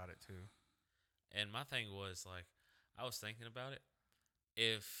heard about it too. And my thing was like, I was thinking about it.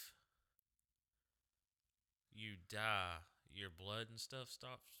 If you die, your blood and stuff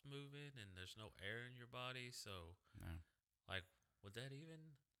stops moving, and there's no air in your body. So, No. like, would that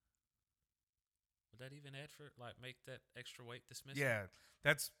even add for like make that extra weight dismissive? Yeah,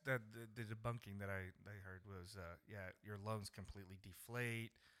 that's the debunking that I heard was your lungs completely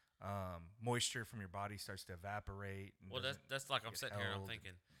deflate. Moisture from your body starts to evaporate. And Well, that's like I'm get sitting here and I'm held.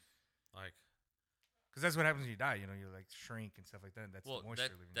 thinking, like, Because that's what happens when you die. You know, you like shrink and stuff like that. That's the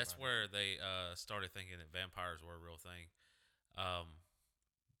moisture leaving. that's your body. where they started thinking that vampires were a real thing,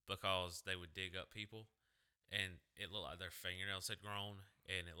 because they would dig up people, and it looked like their fingernails had grown,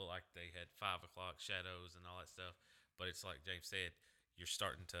 and it looked like they had 5 o'clock shadows and all that stuff. But it's like James said, you're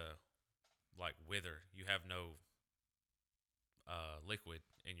starting to like wither. You have no liquid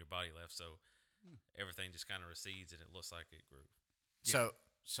in your body left, so everything just kind of recedes, and it looks like it grew.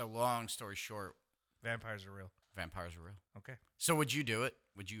 So long story short, Vampires are real. vampires are real. Okay. So would you do it?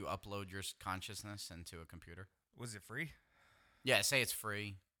 Would you upload your consciousness into a computer? Was it free? Yeah, say it's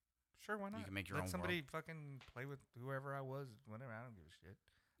free. Sure, why not? You can make your Let own somebody fucking play with whoever I was, whatever. I don't give a shit.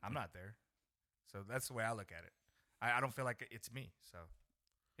 I'm not there. So that's the way I look at it. I don't feel like it's me, so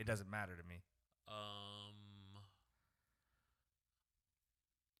it doesn't matter to me.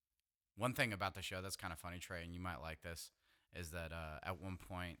 One thing about the show that's kind of funny, Trey, and you might like this, is that at one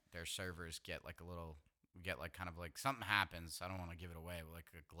point their servers get like kind of like something happens. I don't want to give it away, like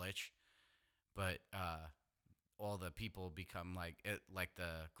a glitch, but all the people become like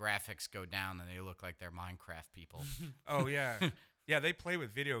the graphics go down and they look like they're Minecraft people. Oh yeah, yeah. They play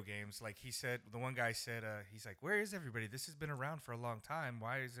with video games. Like the one guy said, he's like, "Where is everybody? This has been around for a long time.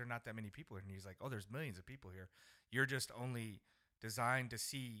 Why is there not that many people here?" And he's like, "Oh, there's millions of people here. You're just only designed to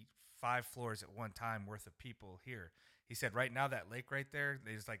see 5 floors at one time worth of people here." He said, "Right now, that lake right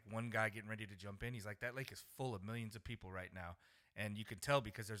there's like one guy getting ready to jump in. He's like, that lake is full of millions of people right now." And you can tell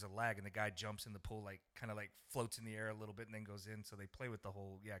because there's a lag, and the guy jumps in the pool, like kind of like floats in the air a little bit and then goes in. So they play with the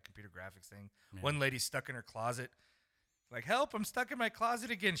whole computer graphics thing. Yeah. One lady's stuck in her closet, like, "Help! I'm stuck in my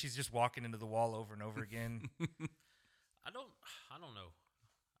closet again." She's just walking into the wall over and over again. I don't know.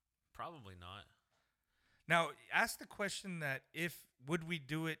 Probably not. Now, ask the question that would we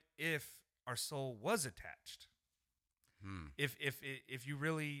do it if our soul was attached? If you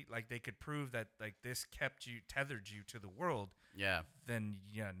really like, they could prove that like this tethered you to the world. Yeah. Then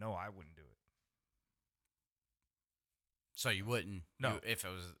no, I wouldn't do it. So you wouldn't? No. If it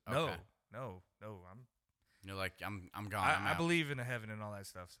was okay. No. You're like, I'm gone. I believe in a heaven and all that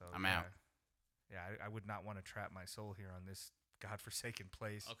stuff. So I'm out. Yeah, I would not want to trap my soul here on this godforsaken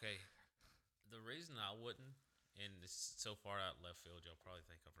place. Okay. The reason I wouldn't, and it's so far out left field, y'all probably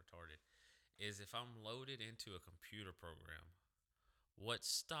think I'm retarded, is if I'm loaded into a computer program, what's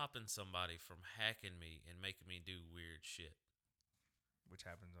stopping somebody from hacking me and making me do weird shit? Which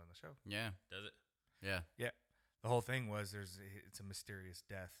happens on the show. Yeah. Does it? Yeah. Yeah. The whole thing was it's a mysterious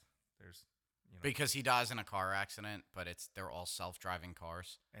death. There's because he dies in a car accident, but they're all self-driving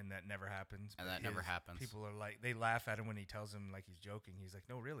cars, and that never happens. And that never happens. People are like, they laugh at him when he tells them like he's joking. He's like,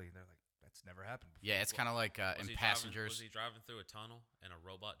 "No, really." They're like, "That's never happened before." Yeah, it's kind of like in Passengers. Was he driving through a tunnel and a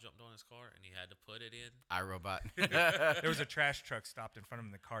robot jumped on his car and he had to put it in? iRobot. There was a trash truck stopped in front of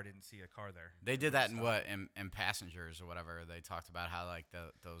him. The car didn't see a car there. They did that in Passengers or whatever. They talked about how like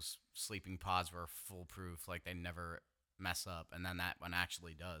those sleeping pods were foolproof, like they never mess up, and then that one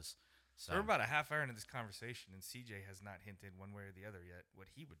actually does. So we're about a half hour into this conversation, and CJ has not hinted one way or the other yet what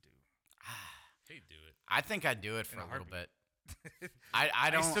he would do. He'd do it. I think I'd do it for a little bit.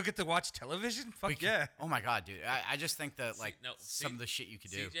 I don't still get to watch television. Fuck yeah! Oh my god, dude! I just think that some of the shit you could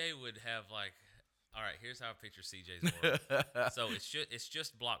do. CJ would have like, all right, here's how I picture CJ's world. So it's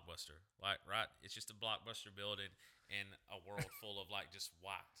just Blockbuster, like right? It's just a Blockbuster building in a world full of like just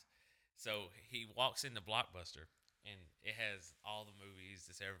white. So he walks into Blockbuster and it has all the movies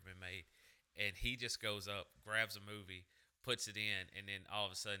that's ever been made, and he just goes up, grabs a movie, puts it in, and then all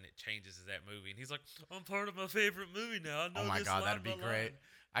of a sudden it changes to that movie, and he's like, "I'm part of my favorite movie now." I know oh my this god, line that'd be by great. line.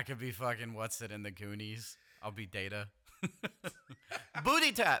 I could be fucking what's it in the Goonies? I'll be Data.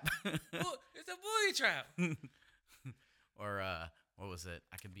 Booty tap. It's a booty trap. Or what was it?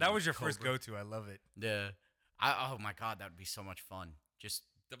 I could be. That was your Cobra. first go-to. I love it. Yeah. Oh my god, that would be so much fun. Just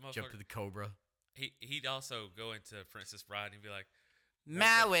jump to the Cobra. He'd also go into Princess Bride and be like,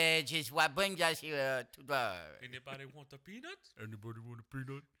 "Marriage is what brings us here today." "Anybody want a peanut?" Anybody want a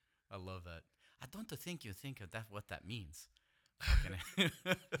peanut? I love that. I don't think you think of that what that means. Fucking-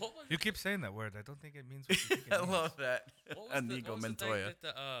 What was You keep saying that word. I don't think it means what you think it I means. love that. What was the Inigo thing Montoya. that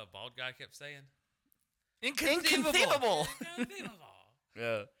the bald guy kept saying? Inconceivable. Inconceivable.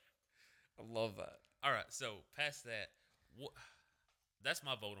 Yeah, I love that. All right, so past that, that's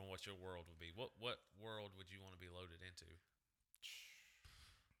my vote on what your world would be. What world would you want to be loaded into?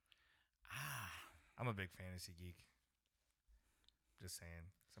 I'm a big fantasy geek. Just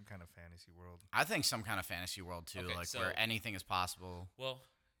saying, some kind of fantasy world. I think some kind of fantasy world too, Okay, like so- where anything is possible. Well,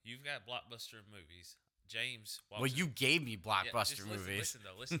 you've got blockbuster movies. James walks Well, in- you gave me Yeah, blockbuster just movies.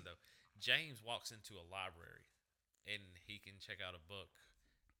 Listen though. James walks into a library, and he can check out a book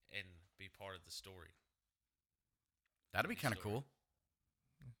and be part of the story. That'd be kind of story. cool.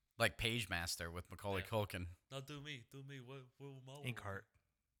 Like Page Master with Macaulay Yeah. Culkin. No, do me. What will my world Inkheart.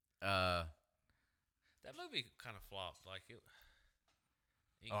 Uh, That movie kind of flopped. Like it.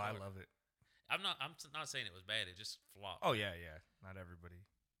 Oh, I Inkheart. love it. I'm not saying it was bad. It just flopped. Oh yeah. Not everybody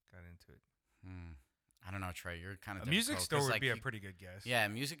got into it. I don't know, Trey. You're kind of A music store would be a pretty good guess. Yeah, a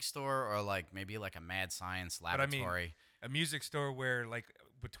music store or like maybe like a mad science But I mean, laboratory. a music store where like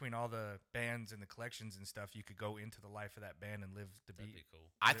between all the bands and the collections and stuff, you could go into the life of that band and live the That'd beat. be cool.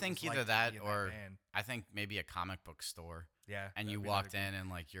 I what it think was either like to that be in or band. I think maybe a comic book store. Yeah. And that'd you be walked really in and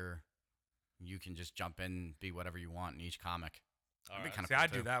like you can just jump in and be whatever you want in each comic. All That'd be right. kinda cool. See, cool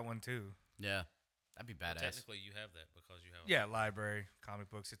I'd do too. that one too. Yeah, that'd be Well, badass. technically, you have that because you have. Yeah, library,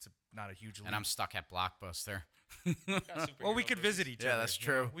 comic books. It's not a huge leap. And I'm stuck at Blockbuster. Well, we could visit each Yeah, other. that's you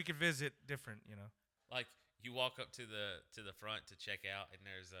know? true. We could visit different, Like you walk up to the front to check out, and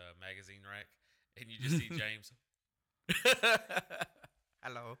there's a magazine rack, and you just see James.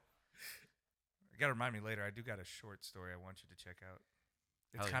 Hello. You got to remind me later. I do got a short story I want you to check out.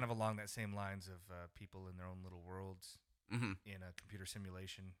 It's Hell yeah. kind of along that same lines of people in their own little worlds Mm-hmm. in a computer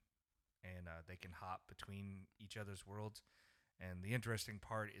simulation, and they can hop between each other's worlds. And the interesting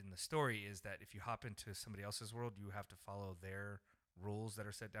part in the story is that if you hop into somebody else's world, you have to follow their rules that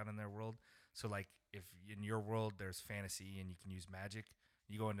are set down in their world. So, like, if in your world there's fantasy and you can use magic,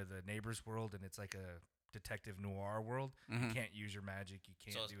 you go into the neighbor's world and it's like a detective noir world. Mhm. You can't use your magic. You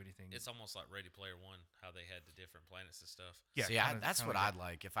can't So do anything. It's almost like Ready Player One, how they had the different planets and stuff. yeah, See, kinda- that's kinda what like I'd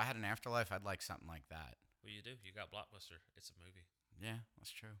like. If I had an afterlife, I'd like something like that. Well, you do. You got Blockbuster. It's a movie. Yeah,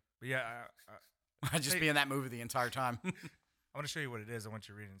 that's true. But yeah, I'd just Hey- be in that movie the entire time. I want to show you what it is. I want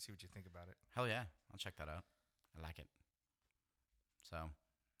you to read it and see what you think about it. Hell yeah, I'll check that out. I like it. So,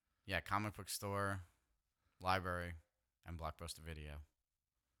 yeah, comic book store, library, and Blockbuster Video.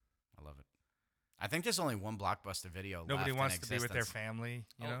 I love it. I think there's only one Blockbuster Video Nobody left wants in to be with their existence. family,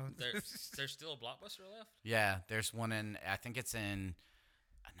 you know? There's still a Blockbuster left. Yeah, there's one in. I think it's in.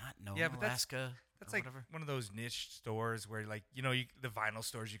 Not Nome, Yeah, but that's- Alaska. That's or like whatever. one of those niche stores where, like, the vinyl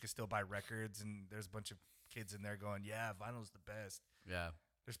stores, you can still buy records, and there's a bunch of kids in there going, yeah, vinyl's the best. Yeah,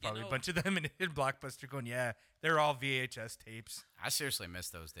 There's probably know- a bunch of them in Blockbuster going, yeah, they're all VHS tapes. I seriously miss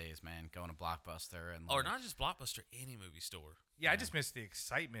those days, man. Going to Blockbuster and Or like, not just Blockbuster, any movie store. Yeah, I just missed the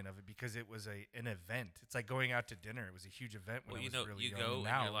excitement of it because it was an event. It's like going out to dinner. It was a huge event when Well, I you was know, really you young. go and and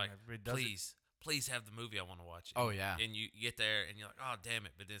now you're like, everybody does it. please have the movie I want to watch. Oh, And- yeah. And you get there and you're like, oh damn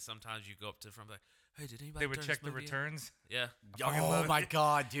it! But then sometimes you go up to the front like, hey, did anybody? They would turn check this the movie in?" returns. Yeah. fucking Oh love my it.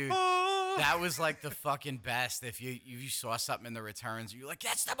 god, dude. Oh! That was like the fucking best. If you saw something in the returns, you're like,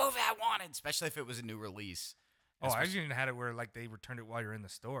 that's the movie I wanted, especially if it was a new release. Oh, I Especially- even had it where like they returned it while you're in the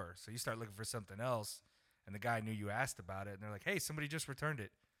store. So you start looking for something else, and the guy knew you asked about it, and they're like, "Hey, somebody just returned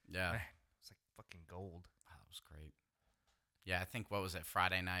it." Yeah. Man, it's like fucking gold. Oh, that was great. Yeah, I think what was it,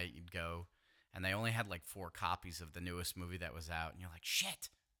 Friday night you'd go and they only had like 4 copies of the newest movie that was out, and you're like, shit,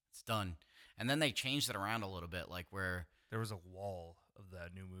 it's done. And then they changed it around a little bit, like where There was a wall of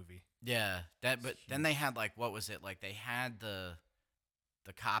that new movie. but then they had like what was it? Like they had the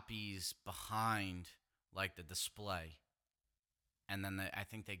copies behind like the display. And then I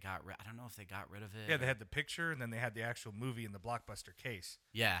think they got rid I don't know if they got rid of it. Yeah, they had the picture, and then they had the actual movie in the Blockbuster case.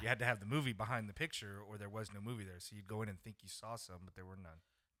 Yeah. You had to have the movie behind the picture, or there was no movie there. So you'd go in and think you saw some, but there were none.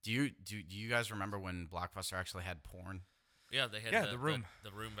 Do you guys remember when Blockbuster actually had porn? Yeah, they had Yeah, the room.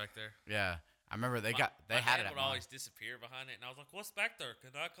 the room back there. Yeah. I remember they My had dad it at would mine. always disappear behind it, and I was like, "What's back there?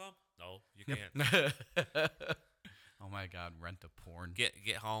 Can I come?" No, you can't. Oh my god, rent a porn. Get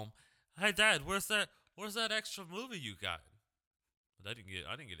home. Hey, Dad, where's that extra movie you got? But I didn't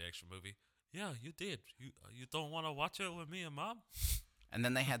get an extra movie. Yeah, you did. You don't want to watch it with me and Mom? And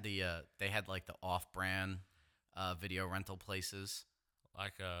then they had like the off-brand video rental places.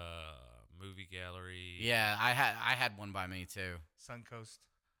 Like a movie gallery. Yeah, I had one by me too. Suncoast.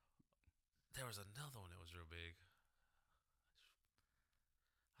 There was another one that was real big.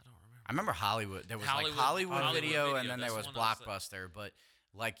 I don't remember. I remember Hollywood. There was Hollywood- like Hollywood Hollywood Video, Video, and then there that's was one I was Blockbuster. But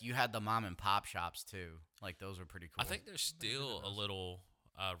like you had the mom and pop shops too. Like those were pretty cool. I think there's still a little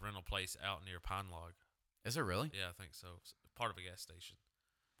rental place out near Pine Log. Is it really? Yeah, I think so. It's part of a gas station.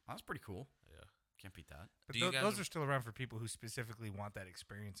 Oh, that's pretty cool. Yeah. Can't beat that. But Do you guys those rem- are still around for people who specifically want that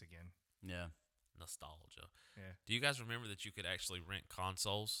experience again. Yeah. Nostalgia. Yeah. Do you guys remember that you could actually rent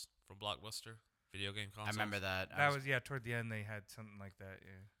consoles from Blockbuster? Video game consoles? I remember that. That was toward the end they had something like that.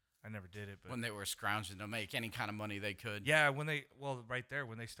 Yeah. I never did it, but when they were scrounging to make any kind of money they could. yeah, when they right there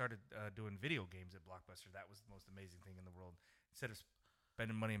when they started doing video games at Blockbuster, that was the most amazing thing in the world. Instead of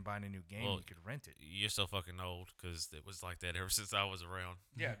spending money and buying a new game, Well, you could rent it. You're so fucking old because it was like that ever since I was around.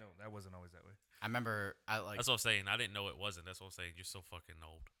 Yeah, no, that wasn't always that way. I remember. That's what I'm saying. I didn't know it wasn't. That's what I'm saying. You're so fucking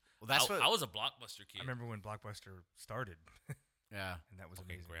old. Well, that's I what. was a Blockbuster kid. I remember when Blockbuster started, Yeah. and that was Fucking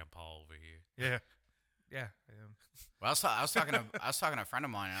amazing. grandpa over here. Yeah, yeah. Well, I was talking to a friend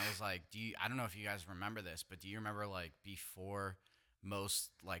of mine, and I was like, I don't know if you guys remember this, but do you remember like before most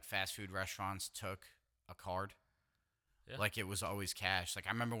like fast food restaurants took a card? Yeah. Like it was always cash. Like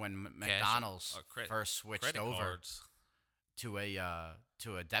I remember when Cash McDonald's or first switched Credit over cards. to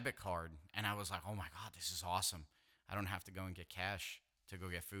a debit card, and I was like, oh my god, this is awesome. I don't have to go and get cash to go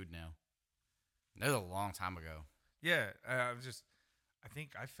get food now. That was a long time ago. Yeah, I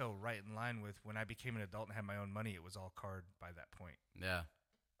think I fell right in line with when I became an adult and had my own money. It was all card by that point. Yeah.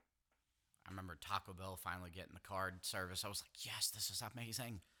 I remember Taco Bell finally getting the card service. I was like, yes, this is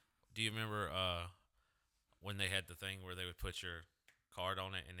amazing. Do you remember when they had the thing where they would put your card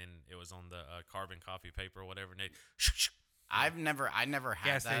on it and then it was on the carbon copy paper or whatever? And they I never had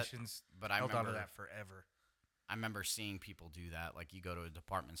Gas that, stations but I held on to remember that forever. I remember seeing people do that. Like you go to a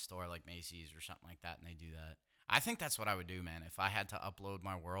department store like Macy's or something like that, and they do that. I think that's what I would do, man. If I had to upload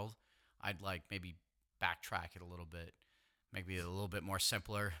my world, I'd like maybe backtrack it a little bit, maybe a little bit more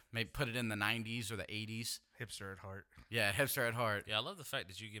simpler. Maybe put it in the 90s or the 80s. Hipster at heart. Yeah, hipster at heart. Yeah, I love the fact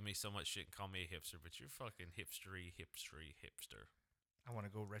that you give me so much shit and call me a hipster, but you're fucking hipster. I want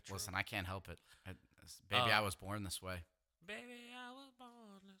to go retro. Listen, I can't help it. Baby, I was born this way. Baby, I was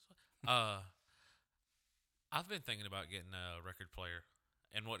born this way. I've been thinking about getting a record player,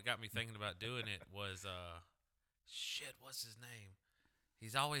 and what got me thinking about doing it was shit. What's his name?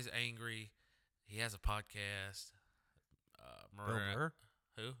 He's always angry. He has a podcast. Bill Burr?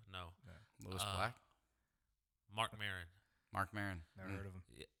 Who? No. Lewis Black, Mark Maron. Mark Maron. Never heard of him.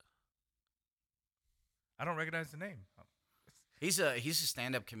 Yeah. I don't recognize the name. Oh. He's a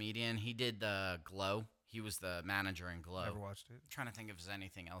stand-up comedian. He did Glow. He was the manager in Glow. Never watched it. I'm trying to think if there's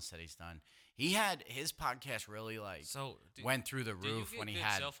anything else that he's done. He had his podcast really like So went through the do you roof get when he good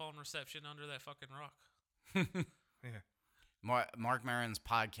had cell phone reception under that fucking rock. Yeah, Mark Maron's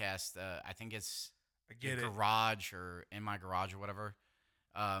podcast. I think it's I get it. Garage or In My Garage or whatever.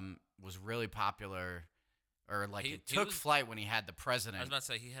 Was really popular, or like He it took was- flight when he had the I president. was about to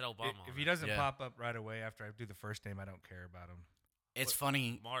say he had Obama. If on he it. doesn't Yeah. pop up right away after I do the first name, I don't care about him. It's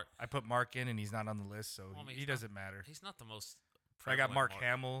funny. Mark, I put Mark in, and he's not on the list, so Well, I mean, he he's not- doesn't matter. he's not the most. I got prevalent Mark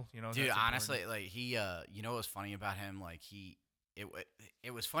Hamill. You know, Dude, that's honestly, important. like he, you know, what's funny about him? Like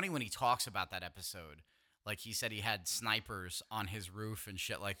it was funny when he talks about that episode. Like he said, he had snipers on his roof and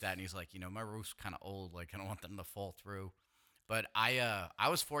shit like that, and he's like, you know, my roof's kind of old. Like I don't want them to fall through. But I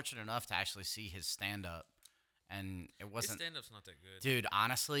was fortunate enough to actually see his stand up, and it His wasn't. stand-up's not that good. Dude,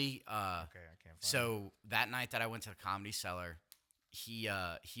 honestly, okay, I can't find it. so that night that I went to the Comedy Cellar, he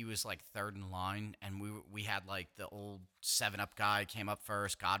was like third in line, and we had like the old 7-Up guy came up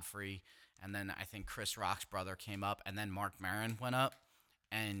first, Godfrey, and then I think Chris Rock's brother came up, and then Mark Maron went up,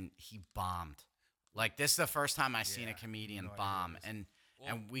 and he bombed. Like this is the first time I seen a Yeah, comedian no idea bomb, what it and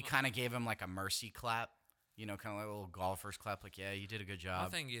Well, we kind of gave him like a mercy clap, you know, kind of like a little golfer's clap, like yeah, you did a good My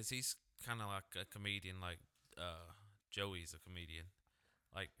job. thing is, he's kind of like a comedian, like Joey's a comedian.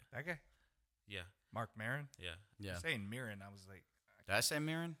 Like, that guy, yeah, Mark Maron. yeah. Yeah, Saying Maron, I was like, did I say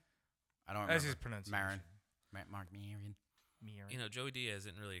Maron? I don't remember. that's his pronunciation. Maron. Mark Maron. Maron. You know, Joey Diaz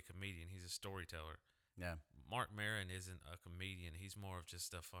isn't really a comedian. He's a storyteller. Yeah. Mark Maron isn't a comedian. He's more of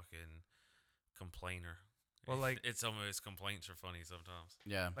just a fucking complainer. Well, like- it's some of his complaints are funny sometimes.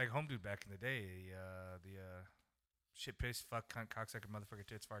 Yeah. Like Home Dude back in the day, the shit piss fuck cunt cocksucker motherfucker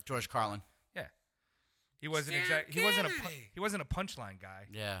tits fart. George Carlin. He wasn't Stan he wasn't Kennedy. he wasn't a punchline guy.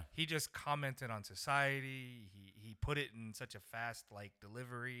 Yeah. He just commented on society. He put it in such a fast like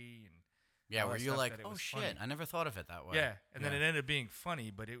delivery and Yeah, all where that you're stuff like, that it oh was shit, funny. I never thought of it that way. yeah, and then it ended up being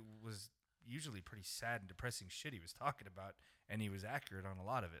funny, but it was usually pretty sad and depressing shit he was talking about, and he was accurate on a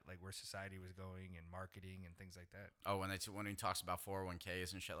lot of it, like where society was going and marketing and things like that. Oh, when he talks about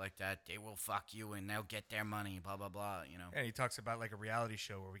 401ks and shit like that, they will fuck you and they'll get their money, blah blah blah. You know. And he talks about like a reality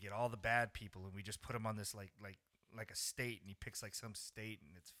show where we get all the bad people and we just put them on this like a state, and he picks like some state,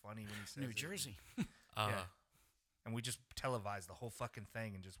 and it's funny when he says New Jersey. Yeah. And we just televise the whole fucking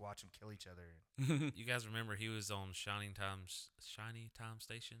thing and just watch them kill each other. You guys remember he was on Shiny Time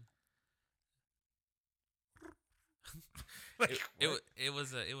Station? Like, it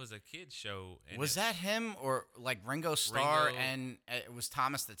was a kids show. And Was that him or like Ringo Starr Ringo- and it was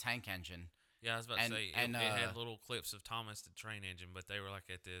Thomas the Tank Engine? Yeah, I was about and- to say and, it had little clips of Thomas the Train Engine, but they were like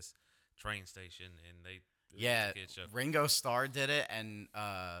at this train station, and it was Yeah, a kid's show. Ringo Starr did it and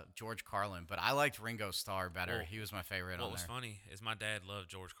George Carlin, but I liked Ringo Starr better. Well, He was my favorite What on was there. funny is my dad loved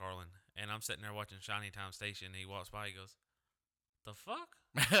George Carlin, and I'm sitting there watching Shiny Time Station, and he walks by, he goes, "The fuck?"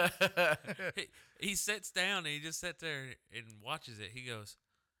 He sits down and he just sits there and watches it. He goes,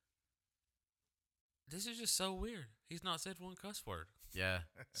 "This is just so weird. He's not said one cuss word." Yeah,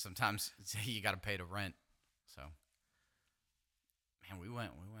 sometimes you got to pay the rent. So, man, we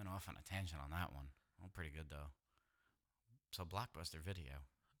went off on a tangent on that one. Oh, pretty good though. So Blockbuster Video.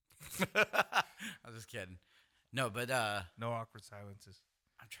 I was just kidding. No, but no awkward silences.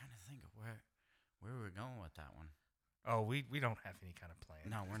 I'm trying to think of where we were going with that one. Oh, we don't have any kind of plan.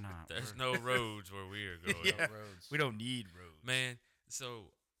 No, we're not. There's We're- no roads where we are going. Yeah. no roads. We don't need roads. Man,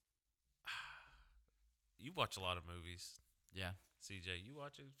 so you watch a lot of movies. Yeah. CJ, you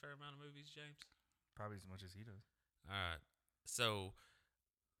watch a fair amount of movies, James? Probably as much as he does. All right. So,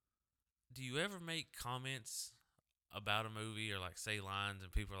 do you ever make comments about a movie or like say lines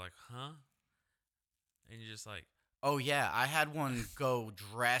and people are like, "Huh?" And you're just like, Oh yeah, I had one go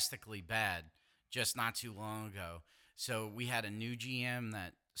drastically bad just not too long ago. So we had a new GM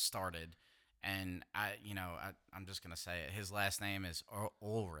that started, and I'm just gonna say it. His last name is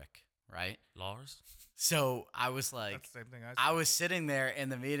Ulrich, right? "Lars?" So I was like, That's the same thing I was sitting there in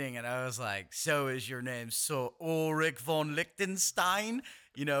the meeting, and I was like, "So is your name so Ulrich von Liechtenstein?"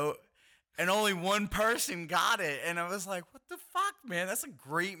 You know, and only one person got it, and I was like, "What the fuck, man? That's a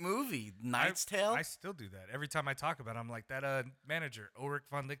great movie, Knight's Tale." I still do that. Every time I talk about it, I'm like, that manager, Ulrich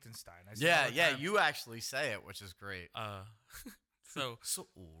von Liechtenstein. I say it Yeah, all the yeah, time. you actually say it, which is great. So So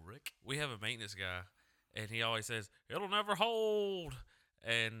Ulrich. we have a maintenance guy, and he always says, "It'll never hold."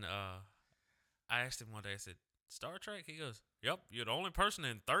 And I asked him one day, I said, "Star Trek?" He goes, "Yep, you're the only person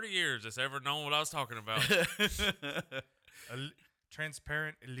in 30 years that's ever known what I was talking about."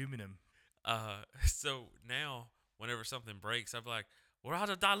 Transparent aluminum. So now, whenever something breaks, I'm like, "We're out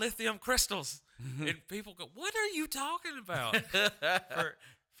of dilithium crystals." And people go, "What are you talking about?"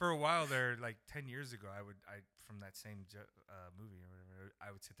 For a while there, like 10 years ago, I from that same movie or whatever,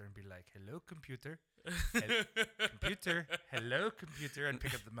 I would sit there and be like, "Hello, computer, computer, hello, computer," and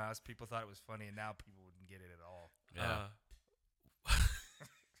pick up the mouse. People thought it was funny, and now people wouldn't get it at all.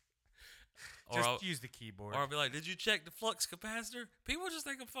 Just use the keyboard. Or I'll be like, "Did you check the flux capacitor?" People just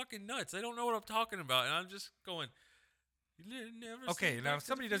think I'm fucking nuts. They don't know what I'm talking about, and I'm just going, "You never." Okay, seen now Back if to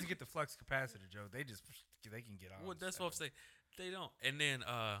somebody the doesn't get the flux capacitor, Joe, they can get on. Well, that's what I'm saying. They don't. And then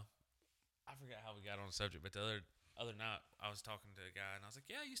I forgot how we got on the subject, but the other night I was talking to a guy and I was like,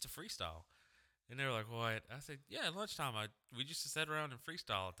 "Yeah, I used to freestyle." And they were like, "What?" I said, "Yeah, at lunchtime we used to sit around and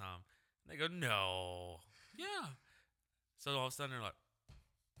freestyle all the time." And they go, "No." Yeah. So all of a sudden they're like,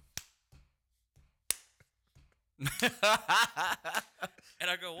 and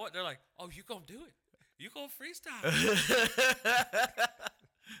I go, "What?" They're like, "Oh, you gonna do it? You gonna freestyle?"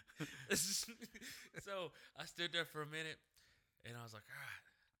 So I stood there for a minute, and I was like, "All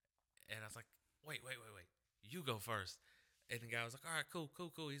right." And I was like, wait. You go first." And the guy was like, "All right,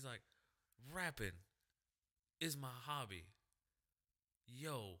 cool. He's like, "Rapping is my hobby.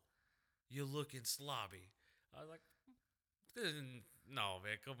 Yo, you're looking slobby." I was like, "No,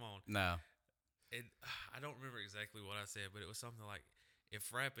 man, come on." No. And I don't remember exactly what I said, but it was something like,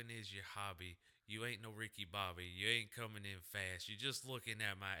 "If rapping is your hobby, you ain't no Ricky Bobby. You ain't coming in fast. You're just looking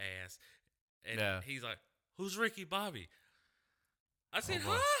at my ass." And Yeah. he's like, "Who's Ricky Bobby?" I said,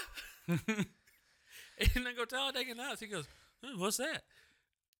 boy. "Huh?" And I go tell Taking Nuts. He goes, "What's that?"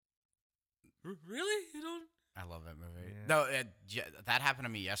 Really? You don't? I love that movie. Yeah. No, that happened to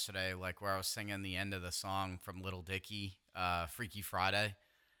me yesterday, like where I was singing the end of the song from Little Dicky, Freaky Friday.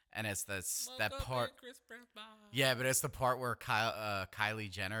 And it's that part. Yeah, but it's the part where Kylie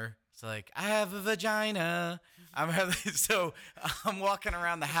Jenner, it's like, "I have a vagina." So I'm walking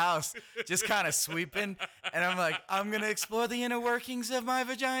around the house just kind of sweeping. And I'm like, "I'm going to explore the inner workings of my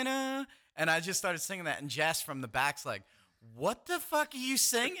vagina." And I just started singing that. And Jess from the back's like, what the fuck are you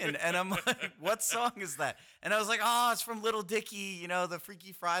singing? And I'm like, what song is that? And I was like, oh, it's from Little Dicky, you know, the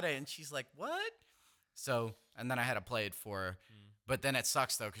Freaky Friday. And she's like, what? So, and then I had to play it for her. But then it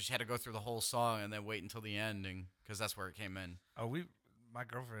sucks, though, because she had to go through the whole song and then wait until the ending, because that's where it came in. Oh, my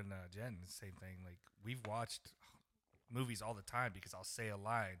girlfriend, Jen, the same thing. Like, we've watched movies all the time because I'll say a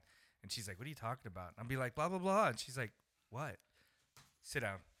line, and she's like, what are you talking about? And I'll be like, blah, blah, blah. And she's like, what? Sit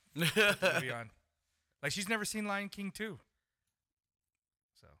down. Movie on. Like, she's never seen Lion King 2.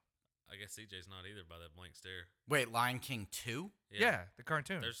 So. I guess CJ's not either by that blank stare. Wait, Lion King 2? Yeah, the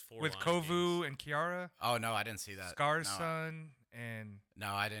cartoon. There's 4 with Lion Kovu Kings. and Kiara. Oh, no, I didn't see that. Scar's no. son and... No,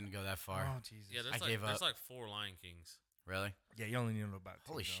 I didn't go that far. Oh, Jesus. Yeah, I gave there's up. like 4 Lion Kings. Really? Yeah, you only need to know about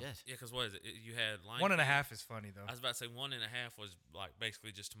 2. Holy though. shit. Yeah, because what is it? You had Lion 1.5 King. is funny, though. I was about to say 1.5 was like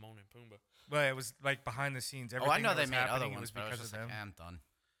basically just Timon and Pumbaa. But it was like behind the scenes. Oh, I know that they was made other happening, it ones, was but I was because just of like, them. I'm done.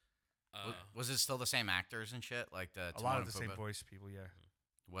 Was it still the same actors and shit? Like the A lot Timon of the and same Pumbaa? voice people, yeah.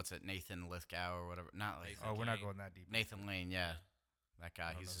 What's it? Nathan Lithgow or whatever? Not like Nathan Oh, we're not Lane. going that deep. Nathan Lane, yeah. That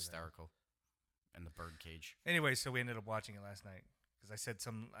guy, don't he's know who that is. hysterical. In the birdcage. Anyway, so we ended up watching it last night because I said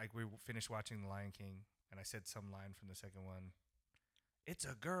we finished watching The Lion King, and I said some line from the second one. It's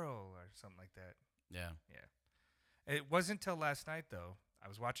a girl or something like that. Yeah. Yeah. It wasn't till last night, though. I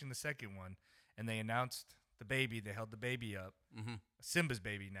was watching the second one, and they announced the baby. They held the baby up. Mm-hmm. Simba's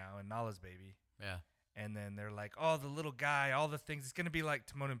baby now and Nala's baby. Yeah. And then they're like, oh, the little guy, all the things. It's going to be like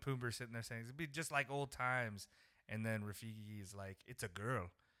Timon and Pumbaa sitting there saying, it's going to be just like old times. And then Rafiki is like, it's a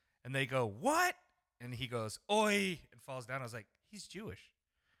girl. And they go, what? And he goes, oi, and falls down. I was like, he's Jewish.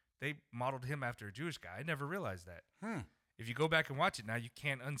 They modeled him after a Jewish guy. I never realized that. If you go back and watch it now, you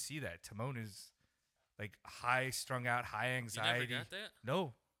can't unsee that. Timon is like high strung out, high anxiety. You never got that?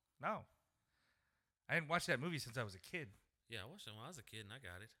 No. I didn't watch that movie since I was a kid. Yeah, I watched it when I was a kid and I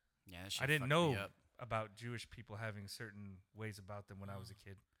got it. Yeah, that shit I didn't fucked know me up. about Jewish people having certain ways about them when I was a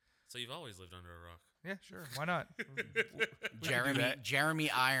kid. So you've always lived under a rock. Yeah, sure. Why not? Jeremy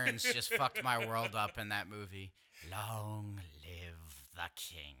Irons just fucked my world up in that movie. Long live the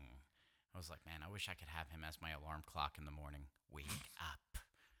king. I was like, man, I wish I could have him as my alarm clock in the morning. Wake up.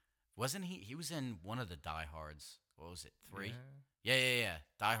 Wasn't he? He was in one of the Die Hards. What was it? 3? Yeah.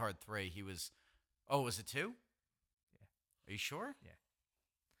 Die Hard 3. He was. Oh, was it 2? Yeah. Are you sure? Yeah.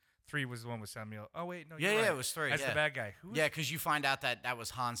 3 was the one with Samuel. Oh, wait. No, Yeah, you're right. it was 3. That's yeah. the bad guy. Who was Yeah, because you find out that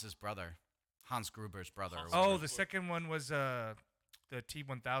was Hans's brother. Hans Gruber's brother. or Hans- whatever. Oh, the second one was the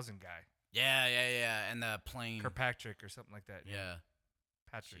T-1000 guy. Yeah. And the plane. Kirkpatrick or something like that. Yeah.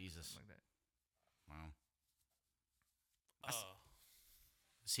 Patrick. Jesus. Something like that. Wow. Oh.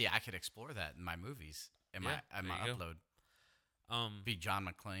 See, I could explore that in my movies, in my there you go. upload. Be John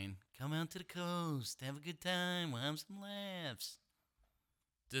McClane. Come out to the coast, have a good time, we'll have some laughs.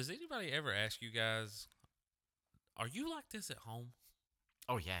 Does anybody ever ask you guys, are you like this at home?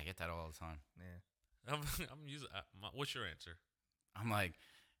 Oh yeah, I get that all the time. Yeah. I'm using. What's your answer? I'm like,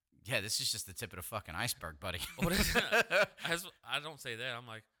 yeah, this is just the tip of the fucking iceberg, buddy. What is I don't say that. I'm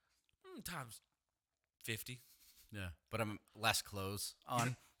like, times 50. Yeah, but I'm less clothes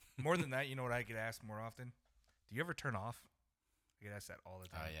on. More than that, you know what I get asked more often? Do you ever turn off? I get asked that all the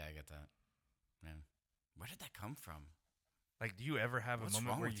Oh time. yeah, I get that. Man, where did that come from? Like, do you ever have What's a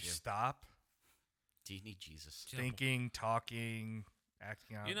moment wrong where with you you? stop Do you need Jesus? Yeah. thinking, talking,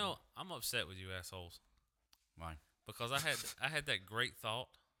 acting out? You know, I'm upset with you assholes Why? because I had that great thought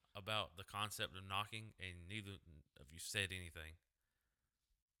about the concept of knocking, and neither of you said anything.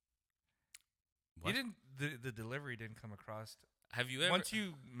 What? You didn't. The delivery didn't come across. Have you ever? Once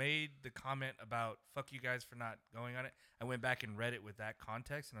you made the comment about "fuck you guys for not going on it," I went back and read it with that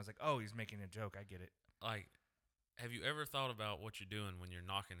context, and I was like, "Oh, he's making a joke. I get it." like, have you ever thought about what you're doing when you're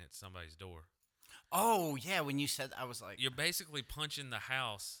knocking at somebody's door? Oh yeah, when you said, I was like, You're basically punching the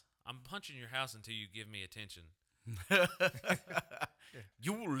house. I'm punching your house until you give me attention.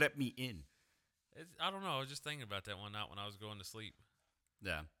 you will let me in. I don't know. I was just thinking about that one night when I was going to sleep.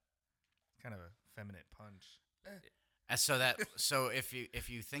 Yeah. Kind of a feminine punch. And so if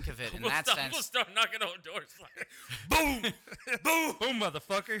you think of it in We'll that start, we'll sense, start knocking on doors like, Boom, boom,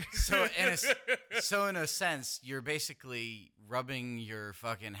 motherfucker. so in a sense, you're basically rubbing your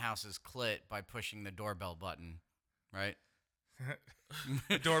fucking house's clit by pushing the doorbell button, right?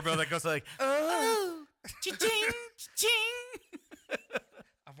 The doorbell that goes like, Oh, cha-ching, cha-ching.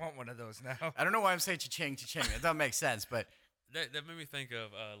 I want one of those now. I don't know why I'm saying cha-ching, cha-ching. It doesn't make sense, but that made me think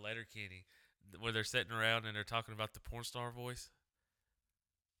of Letterkenny, where they're sitting around and they're talking about the porn star voice.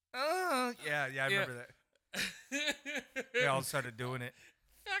 Oh, yeah, I remember that. They all started doing it.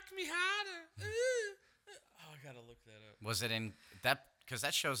 Fuck me harder. Oh, I gotta look that up. was it in that? Because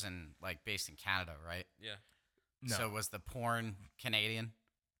that show's in based in Canada, right? Yeah. No. So was the porn Canadian?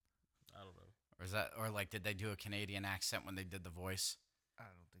 I don't know. Or is that, or like, did they do a Canadian accent when they did the voice? I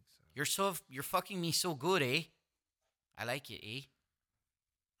don't think so. You're fucking me so good, eh? I like it, eh?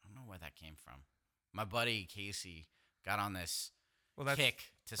 I don't know where that came from. My buddy Casey got on this Well, that's kick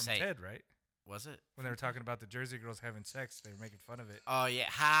to from say, Ted, right? was it? When they were talking about the Jersey girls having sex, they were making fun of it. Oh yeah,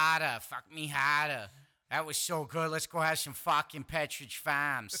 harder, fuck me harder. That was so good. Let's go have some fucking Petridge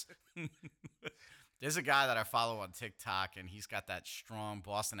Farms. There's a guy that I follow on TikTok, and he's got that strong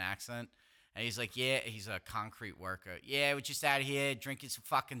Boston accent. And he's like, yeah, he's a concrete worker. Yeah, we're just out here drinking some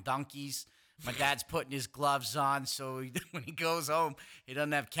fucking donkeys. My dad's putting his gloves on, so when he goes home, he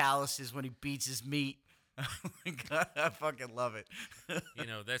doesn't have calluses when he beats his meat. Oh my God, I fucking love it. You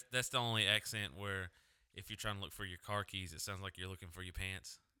know, that's the only accent where if you're trying to look for your car keys, it sounds like you're looking for your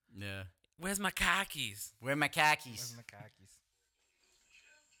pants. Yeah. Where's my car keys? Where are my khakis? Where's my khakis?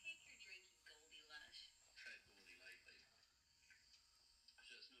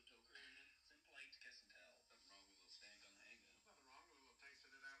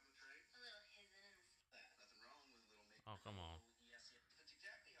 Oh, come on.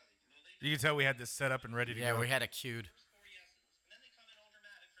 You can tell we had this set up and ready to Yeah, go. we had it queued.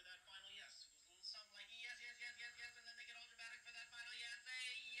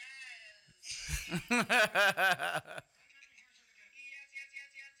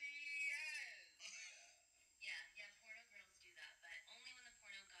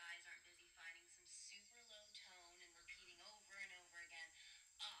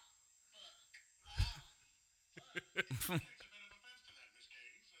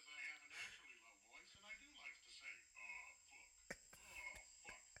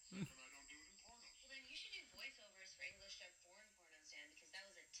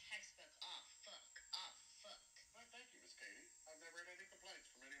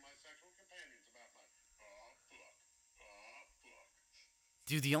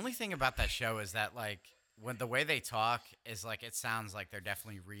 Dude, the only thing about that show is that, like, when the way they talk is like, it sounds like they're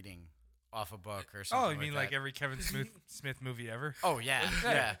definitely reading off a book or something. Oh, you mean like that. every Kevin Smith movie ever? Oh yeah,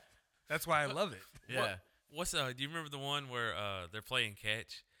 yeah, That's why I love it. yeah. What's do you remember the one where they're playing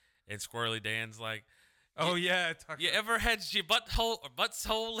catch and Squirrely Dan's like, Oh yeah, you ever had your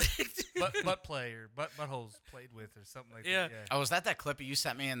butthole licked? butt play or buttholes played with or something like Yeah. that. Yeah. Oh, was that clip you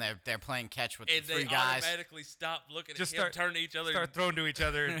sent me? And they're playing catch with And the three they guys. automatically stop looking Just at him, turn to each other. Start throwing to each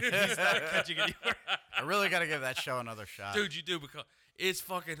other. And he's not catching anymore. I really got to give that show another shot. Dude, you do, because it's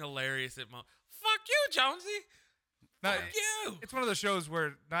fucking hilarious. Fuck you, Jonesy. Not- Fuck you. It's one of those shows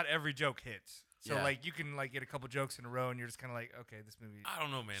where not every joke hits. So Yeah. like you can like get a couple jokes in a row and you're just kind of like, okay, this movie I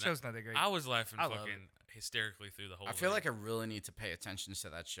don't know, man. show's not that great. I was laughing I love fucking hysterically through the whole I feel thing. like I really need to pay attention to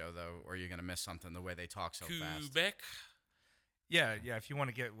that show though, or you're gonna miss something. The way they talk so fast. Quebec. yeah. If you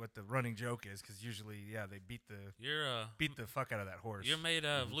want to get what the running joke is, because usually, they beat the fuck out of that horse. You're made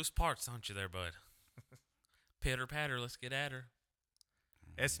of loose parts, aren't you, there, bud? Pitter patter, let's get at her.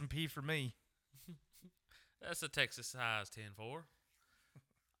 S&P for me. That's a Texas size 10-4.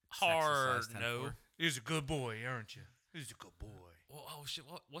 Texas Hard size no. 10-4. He's a good boy, aren't you? He's a good boy. Oh shit!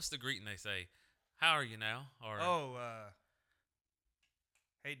 What's the greeting they say? How are you now? Or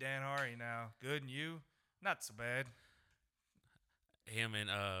Hey Dan, how are you now? Good, and you? Not so bad. him and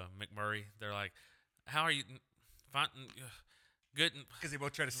McMurray, they're like, "How are you? Fine, good." Because they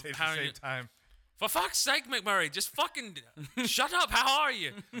both try to say it at How the are same you- time. For fuck's sake, McMurray, just fucking shut up. How are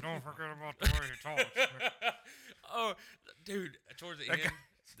you? Don't forget about the way he talks. Oh, dude, towards the That end,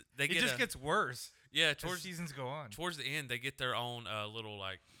 guy- they It get just gets worse yeah. as Towards seasons go on. towards the end, they get their own little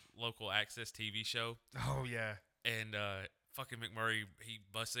like local access TV show, Oh, yeah. and fucking McMurray, he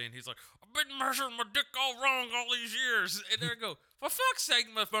busts in. He's like, "I've been measuring my dick all wrong all these years," and they go, "For fuck's sake,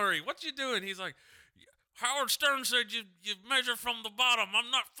 McMurray, what you doing?" He's like, "Howard Stern said you measure from the bottom.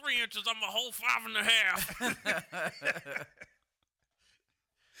 I'm not 3 inches. I'm a whole 5.5."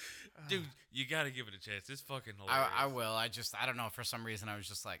 Dude, you got to give it a chance. It's fucking hilarious. I will. I don't know. For some reason, I was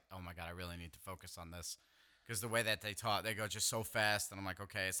just like, oh my God, I really need to focus on this. Because the way that they talk, they go just so fast. And I'm like,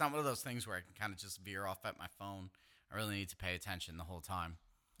 okay, it's not one of those things where I can kind of just veer off at my phone. I really need to pay attention the whole time.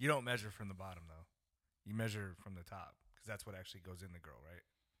 You don't measure from the bottom, though. You measure from the top because that's what actually goes in the girl, right?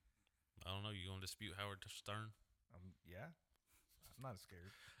 I don't know. You gonna dispute Howard Stern? Yeah. I'm not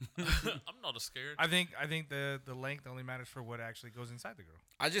scared. I'm not scared. I think the length only matters for what actually goes inside the girl.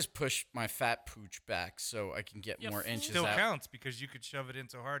 I just push my fat pooch back so I can get Yeah, more fool. inches Still out. counts because you could shove it in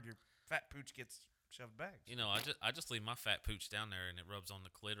so hard your fat pooch gets shoved back. You know, I just leave my fat pooch down there and it rubs on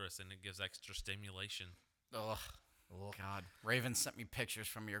the clitoris and it gives extra stimulation. Ugh. God. Raven sent me pictures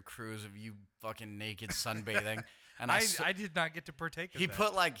from your cruise of you fucking naked sunbathing. and I did not get to partake of he that.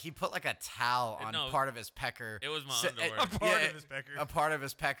 put like a towel on No, part of his pecker. It was my So- underwear. A part of his pecker. A part of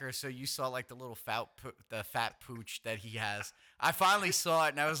his pecker. So you saw like the little the fat pooch that he has. I finally saw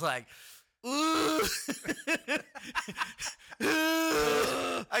it, and I was like, ooh.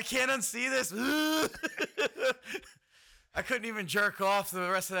 I can't unsee this. I couldn't even jerk off the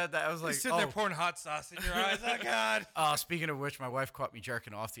rest of that. I was like, You're sitting there pouring hot sauce in your eyes. Oh, God. Oh, speaking of which, my wife caught me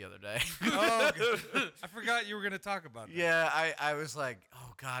jerking off the other day. Oh, God. I forgot you were going to talk about that. Yeah, I was like,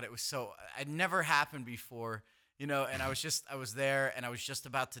 oh God, it was so, it never happened before, you know, and I was there and I was just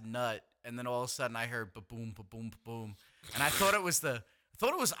about to nut. And then all of a sudden I heard ba-boom, ba-boom, ba-boom. And I thought it was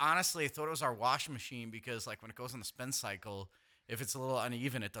honestly, I thought it was our washing machine because like when it goes on the spin cycle, if it's a little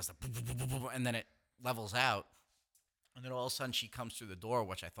uneven, it does the boom, boom, boom, boom, and then it levels out. And then all of a sudden she comes through the door,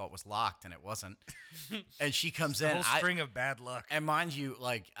 which I thought was locked, and it wasn't. And she comes in. A whole string of bad luck. And mind you,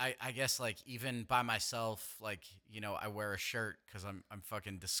 like I guess like even by myself, like you know, I wear a shirt because I'm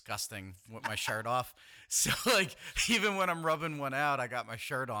fucking disgusting with my shirt off. So like even when I'm rubbing one out, I got my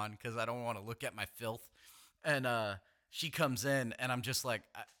shirt on because I don't want to look at my filth. And she comes in, and I'm just like.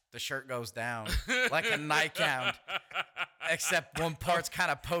 The shirt goes down like a nightgown, except one part's kind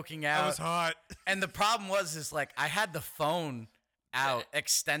of poking out. That was hot. And the problem is like I had the phone out,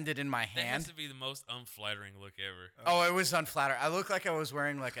 extended in my That has hand. to be the most unflattering look ever. Oh, it was unflattering. I looked like I was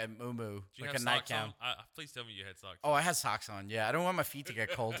wearing like a muumuu, Did you like have a socks nightgown. on? Please tell me you had socks Oh, on. I had socks on. Yeah, I don't want my feet to get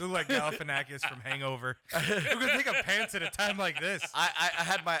cold. Look like Galifianakis from Hangover. Who can think of pants at a time like this? I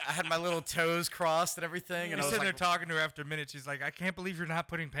had my little toes crossed and everything, and You're I was sitting like, there talking to her after a minute. She's like, I can't believe you're not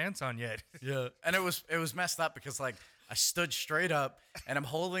putting pants on yet. yeah. And it was messed up because like I stood straight up and I'm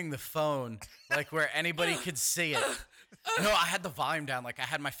holding the phone like where anybody could see it. No, I had the volume down. Like I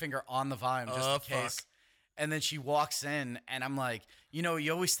had my finger on the volume just in case. Fuck. And then she walks in and I'm like, you know,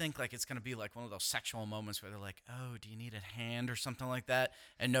 you always think like it's going to be like one of those sexual moments where they're like, oh, do you need a hand or something like that?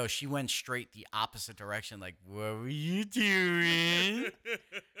 And no, she went straight the opposite direction. Like, what were you doing?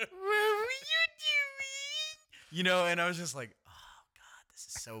 What were you doing? You know, and I was just like, oh God, this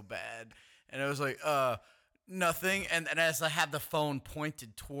is so bad. And I was like, nothing. And as I had the phone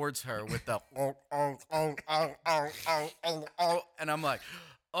pointed towards her with the and I'm like,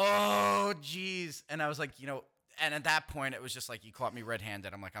 oh geez. And I was like, you know, and at that point it was just like you caught me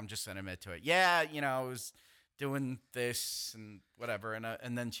red-handed. I'm like, I'm just gonna admit to it. Yeah, you know, I was doing this and whatever.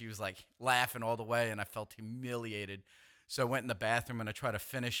 And then she was like laughing all the way, and I felt humiliated. So I went in the bathroom and I tried to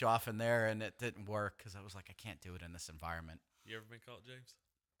finish off in there, and it didn't work because I was like, I can't do it in this environment. You ever been caught, James?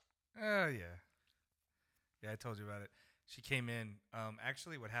 Oh, yeah. Yeah, I told you about it. She came in.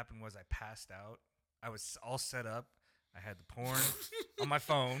 Actually, what happened was I passed out. I was all set up. I had the porn on my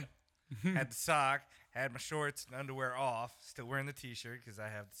phone, had the sock, had my shorts and underwear off, still wearing the T-shirt because I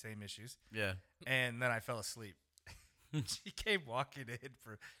have the same issues. Yeah. And then I fell asleep. She came walking in.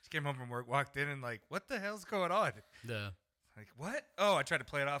 She came home from work, walked in, and like, what the hell's going on? Yeah. Like, what? Oh, I tried to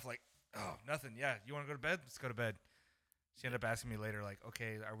play it off like, oh, nothing. Yeah, you want to go to bed? Let's go to bed. She ended up asking me later, like,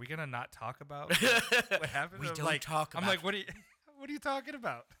 okay, are we gonna not talk about what happened? We I'm don't like, talk I'm about like, what are you talking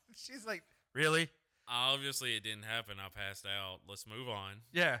about? She's like, really? Obviously, it didn't happen. I passed out. Let's move on.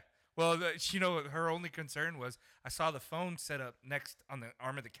 Yeah. Well, you know, her only concern was I saw the phone set up next on the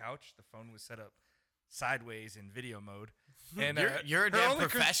arm of the couch. The phone was set up sideways in video mode. And You're a her damn only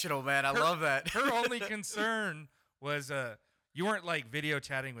professional, man. I love that. Her only concern was you weren't like video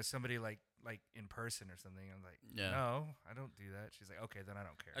chatting with somebody like in person or something. I'm like, Yeah. no, I don't do that. She's like, okay, then I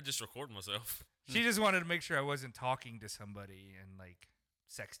don't care. I just recorded myself. She just wanted to make sure I wasn't talking to somebody and like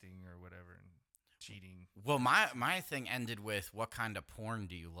sexting or whatever and cheating. Well, my thing ended with what kind of porn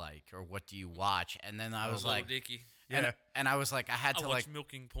do you like or what do you watch? And then I was Little like, Dicky. Yeah. and I was like, I had I to watch like,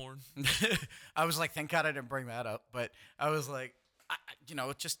 milking porn. I was like, thank God I didn't bring that up. But I was like, you know,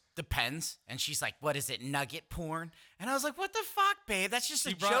 it just depends. And she's like, what is it, nugget porn? And I was like, what the fuck, babe? That's just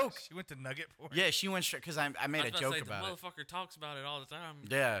a joke. She went to nugget porn. Yeah, she went straight because I made a joke about the it. motherfucker talks about it all the time.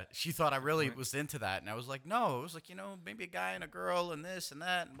 Yeah, she thought I really was into that, and I was like, no, it was like, you know, maybe a guy and a girl and this and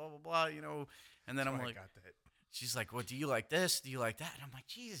that and blah blah blah, you know. And then That's I'm why I like, got that. she's like, well, do you like this? Do you like that? And I'm like,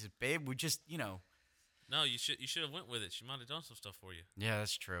 Jesus, babe, we just, you know. No, you should have went with it. She might have done some stuff for you. Yeah,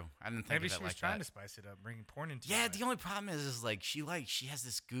 that's true. I didn't think Maybe of it she was like trying that. to spice it up, bringing porn into Yeah, it. the only problem is like she has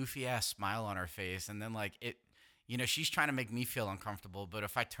this goofy ass smile on her face, and then like it, you know, she's trying to make me feel uncomfortable. But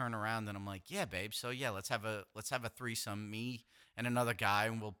if I turn around and I'm like, yeah, babe, so yeah, let's have a threesome, me and another guy,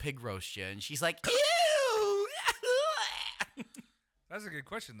 and we'll pig roast you, and she's like, ew. That's a good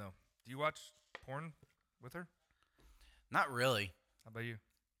question though. Do you watch porn with her? Not really. How about you?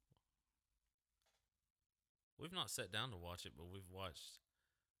 We've not sat down to watch it, but we've watched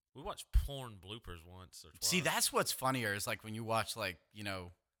We watched porn bloopers once or twice. See, that's what's funnier is like when you watch like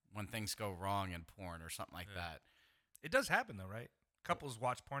when things go wrong in porn or something like that. It does happen though, right? Couples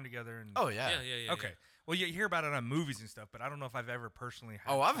watch porn together and. Oh yeah. Yeah. Okay. Well, you hear about it on movies and stuff, but I don't know if I've ever personally.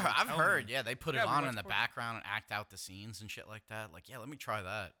 Had Oh, I've someone heard. tell Heard. me. Yeah, they put Yeah, it we on watch in the porn. background and act out the scenes and shit like that. Like, yeah, let me try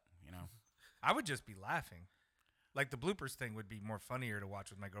that. I would just be laughing. Like the bloopers thing would be more funnier to watch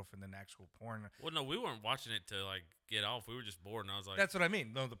with my girlfriend than actual porn. Well, no, we weren't watching it to like get off. We were just bored, and I was like, That's what I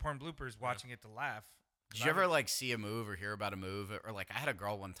mean. No, the porn bloopers, watching it to laugh. Did you ever like see a move or hear about a move or like I had a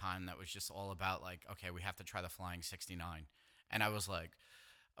girl one time that was just all about like, okay, we have to try the flying 69, and I was like,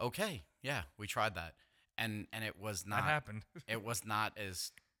 okay, yeah, we tried that, and it was not. That happened. It was not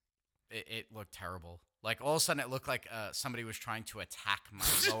as. It looked terrible. Like all of a sudden, it looked like somebody was trying to attack my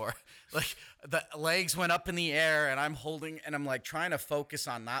lower. Like the legs went up in the air, and I'm holding, and I'm like trying to focus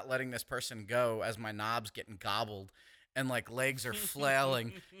on not letting this person go as my knob's getting gobbled, and like legs are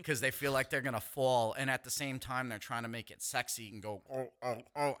flailing because they feel like they're gonna fall, and at the same time they're trying to make it sexy and go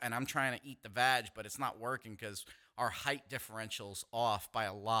oh, and I'm trying to eat the vag, but it's not working because our height differential's off by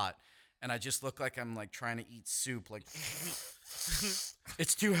a lot, and I just look like I'm like trying to eat soup, like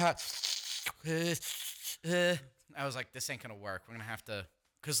it's too hot. I was like, this ain't gonna work. We're gonna have to,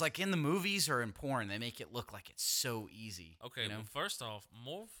 cause like in the movies or in porn, they make it look like it's so easy. okay, you know? well, first off, I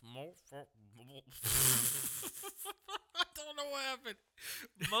don't know what happened.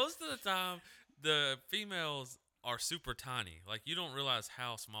 Most of the time, the females are super tiny. Like you don't realize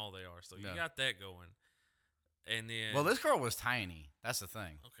how small they are. So you Yeah. got that going, and then Well, this girl was tiny. That's the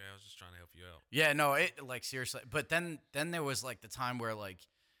thing. okay, I was just trying to help you out. Yeah, no, it like seriously. But then there was like the time where like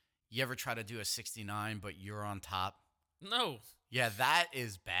you ever try to do a 69, but you're on top. No, Yeah, that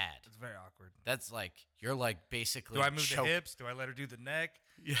is bad. It's very awkward. That's like you're like basically. Do I move choke- the hips? Do I let her do the neck?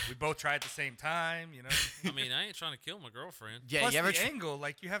 Yeah. We both try at the same time, you know. I mean I ain't trying to kill my girlfriend. Yeah, Plus you ever the angle,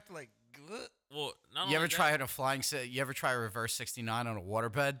 like you have to like. Well, not you only ever that- try you ever try a reverse 69 on a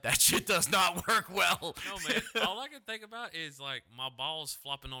waterbed? That shit does not work well. No, man. All I can think about is like my balls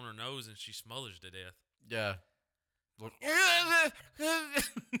flopping on her nose and she smothers to death. Yeah.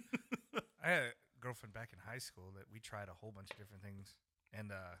 I had a girlfriend back in high school that we tried a whole bunch of different things,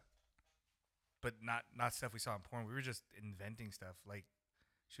 and but not stuff we saw in porn. We were just inventing stuff. Like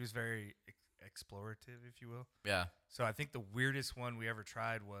she was very explorative, if you will. Yeah. So I think the weirdest one we ever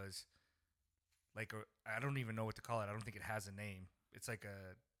tried was like I don't even know what to call it. I don't think it has a name. It's like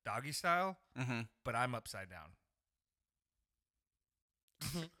a doggy style, Mm-hmm. but I'm upside down.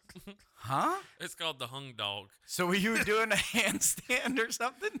 Huh? It's called the hung dog. So were you doing a handstand or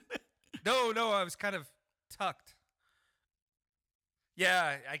something? No, I was kind of tucked.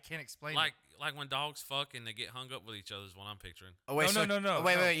 Yeah, I can't explain. Like when dogs fuck and they get hung up with each other is what I'm picturing. Oh wait, No, so, no, no, oh,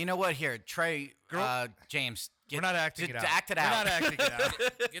 wait, no. wait. You know what? Here, Trey, Girl- James, We're not acting it out. Act it We're out. not acting it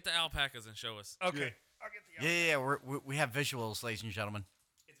out. Get the alpacas and show us. Okay. Yeah. I'll get the Yeah. We have visuals, ladies and gentlemen.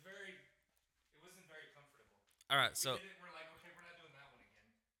 It wasn't very comfortable. All right, so We're like, okay, we're not doing that one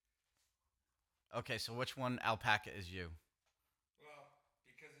again. Okay, so which one alpaca is you? Well,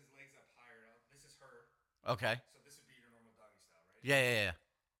 because his legs up higher, this is her. Okay. So this would be your normal doggy style, right? Yeah.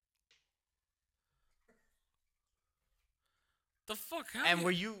 the fuck? How And you-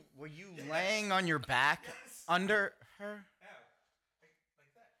 were you laying on your back Yes. under her? Yeah,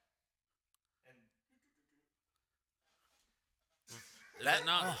 like that. And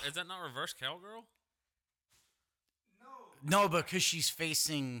is that not reverse cowgirl? no, No, because she's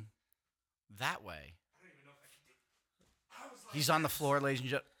facing that way. I don't even know if I can do. I was like, He's on the floor, ladies and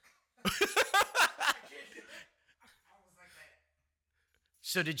gentlemen. I can't do it. I was like that.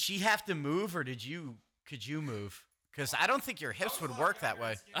 So did she have to move, or could you move? Because I don't think your hips would work that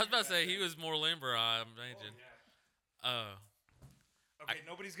way. I was about to say he was more limber. I imagine. Okay,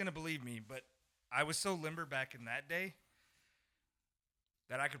 nobody's gonna believe me, but I was so limber back in that day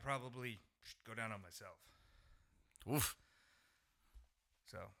that I could probably go down on myself. Oof.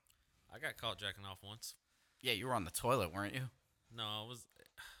 So I got caught jacking off once. Yeah, you were on the toilet, weren't you? No,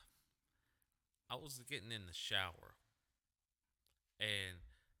 I was getting in the shower, and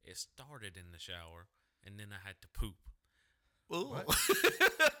it started in the shower, and then I had to poop. What?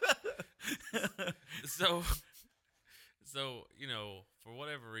 So for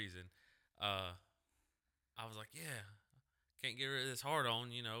whatever reason, I was like, yeah, can't get rid of this hard on.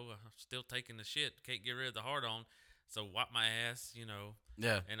 I'm still taking the shit. Can't get rid of the hard on. So wipe my ass.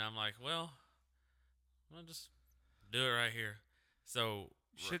 Yeah. And I'm like, well, I'll just do it right here. So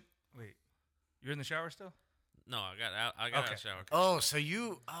wait, you're in the shower still? No, I got out. I got out Okay. of the shower. Oh, so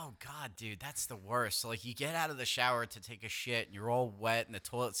oh God, dude, that's the worst. So like you get out of the shower to take a shit and you're all wet and the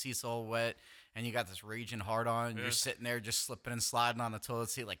toilet seat's all wet and you got this raging hard on and Yeah. you're sitting there just slipping and sliding on the toilet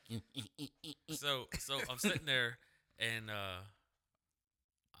seat like So I'm sitting there, and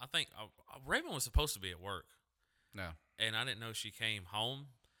I think Raven was supposed to be at work, no. and I didn't know she came home,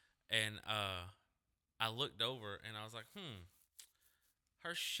 and I looked over and I was like,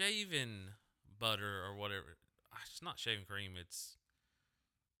 her shaving butter or whatever. It's not shaving cream. It's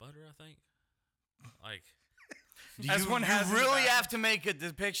butter, I think. Like, As one has in the really bathroom. have to make a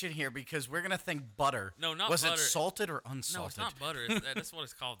depiction here because we're gonna think butter. no, not Was butter. it salted or No, unsalted? it's not butter. That's what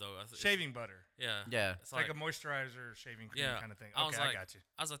it's called though. Shaving butter. Yeah. Yeah. It's It's like a moisturizer, shaving cream Yeah. kind of thing. I was Okay, I like- got you.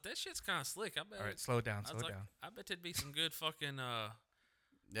 I was like, that shit's kind of slick. I bet. All right, slow it down. I Slow was it like, down. I bet there'd be some good fucking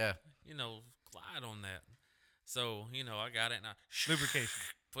Yeah. glide on that. So I got it and I Lubrication.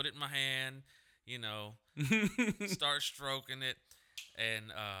 put it in my hand, start stroking it,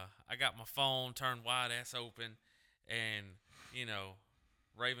 and I got my phone turned wide ass open, and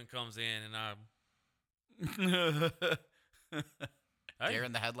Raven comes in and hey, Deer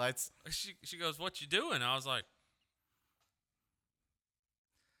in the headlights. she goes, "What you doing?" I was like,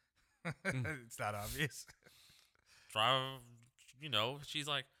 It's not obvious. "Drive," She's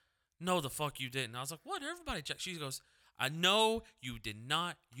like, "No, the fuck you didn't." I was like, "What?" Everybody check. She goes, "I know you did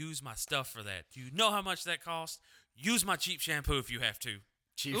not use my stuff for that. Do you know how much that cost? Use my cheap shampoo if you have to."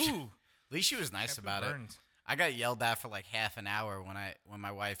 Chief. Ooh. At least she was nice Shampoo about it. burns. I got yelled at for like half an hour when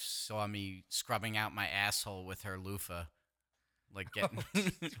my wife saw me scrubbing out my asshole with her loofah. Like getting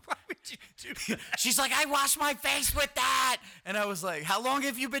Why would you do that? She's like, "I wash my face with that." And I was like, "How long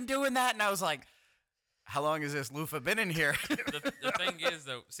have you been doing that?" And I was like, "How long has this loofah been in here?" The thing is,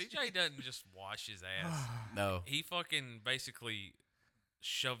 though, CJ doesn't just wash his ass. No. He fucking basically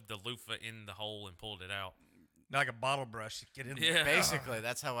shoved the loofah in the hole and pulled it out. Like a bottle brush. Get in there. Yeah. Basically,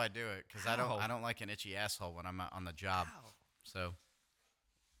 that's how I do it because I Ow. don't like an itchy asshole when I'm on the job. Ow. So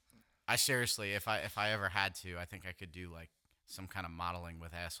I seriously, if I ever had to, I think I could do like some kind of modeling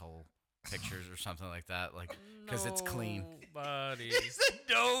with asshole pictures or something like that, like because it's clean. Nobody. He said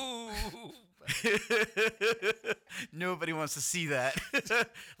no. Nobody wants to see that.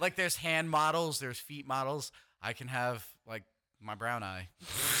 Like there's hand models, there's feet models. I can have like my brown eye.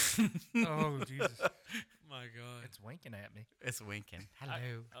 Oh, Jesus. My God. It's winking at me. It's winking.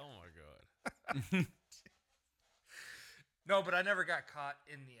 Hello. Oh my God. No, but I never got caught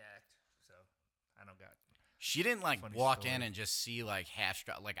in the act, so I don't got. She didn't like Funny walk story. in and just see like half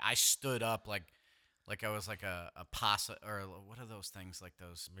strut. Like I stood up like I was like a possum or what are those things like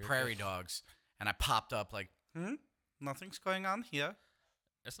those prairie dogs, and I popped up like nothing's going on here.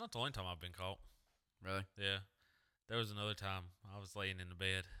 It's not the only time I've been caught. Really? Yeah. There was another time I was laying in the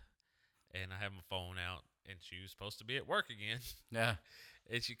bed and I had my phone out and she was supposed to be at work again. Yeah.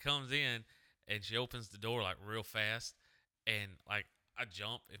 And she comes in and she opens the door like real fast and like I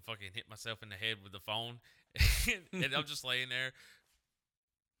jump and fucking hit myself in the head with the phone and I'm just laying there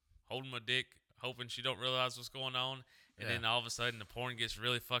holding my dick, hoping she don't realize what's going on. And Yeah. then all of a sudden the porn gets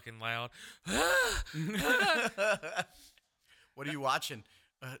really fucking loud. What are you watching?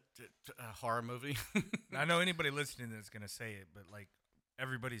 A horror movie? I know anybody listening that's gonna say it, but like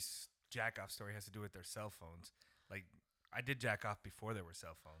everybody's jack off story has to do with their cell phones. Like I did jack off before there were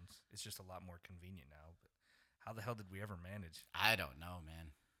cell phones. It's just a lot more convenient now. But how the hell did we ever manage? I don't know, man.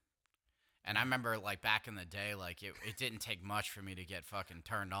 And I remember like back in the day, like it didn't take much for me to get fucking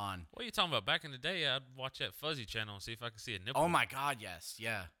turned on. What are you talking about? Back in the day, I'd watch that Fuzzy channel and see if I could see a nipple. Oh my God, yes,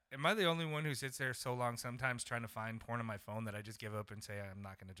 yeah. Am I the only one who sits there so long sometimes trying to find porn on my phone that I just give up and say I'm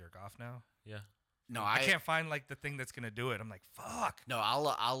not gonna jerk off now? Yeah. No, I can't find like the thing that's gonna do it. I'm like, fuck. No,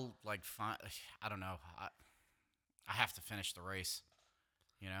 I'll like find. I don't know. I have to finish the race.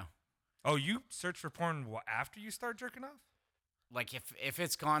 You know, Oh, you search for porn after you start jerking off? like if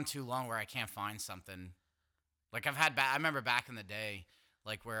it's gone too long where I can't find something, like I've had. I remember back in the day,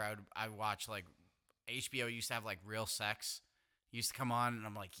 like where I'd watch like HBO used to have like Real Sex. Used to come on and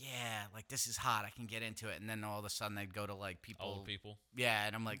I'm like, yeah, like this is hot. I can get into it. And then all of a sudden they'd go to like people. Old people. Yeah,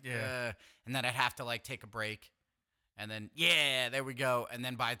 and I'm like, Yeah. and then I'd have to like take a break, and then yeah, there we go. And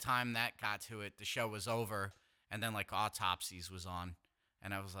then by the time that got to it, the show was over, and then like Autopsies was on,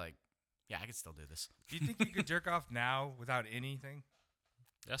 and I was like, yeah, I could still do this. Do you think you could jerk off now without anything?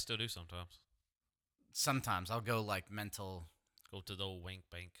 I still do sometimes. Sometimes I'll go like mental, Go to the old wank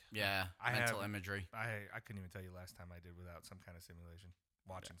bank. yeah, I mental have- imagery. I couldn't even tell you last time I did without some kind of simulation,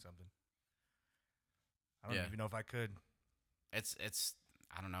 watching something. I don't Yeah. even know if I could. It's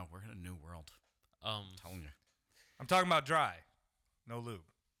I don't know. We're in a new world. I'm telling you. I'm talking about dry, no lube.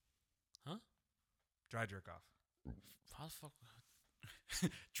 Huh? Dry jerk off. How the fuck?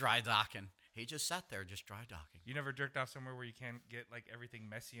 Dry docking. He just sat there, just dry docking. You never jerked off somewhere where you can't get like everything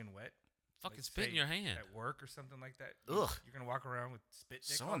messy and wet? Fucking Like, spit in say, your hand. at work or something like that. Ugh. You're gonna walk around with spit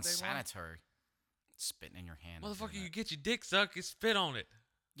dick So all day long? unsanitary. Spitting in your hand. and Motherfucker, doing you that. get your dick sucked, you spit on it.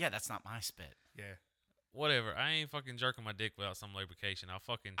 Yeah, that's not my spit. Yeah. Whatever. I ain't fucking jerking my dick without some lubrication. I'll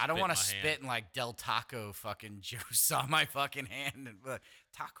fucking. I don't want want to spit in like Del Taco fucking juice on my fucking hand. And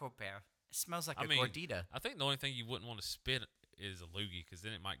Taco Bell. It smells like a gordita. I think the only thing you wouldn't want to spit is a loogie, because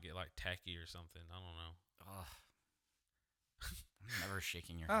then it might get like tacky or something. I don't know. Ugh. I'm never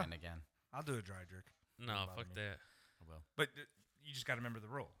shaking your Huh. hand again. I'll do a dry jerk. No, Doesn't fuck bother me. that. I will. But you just got to remember the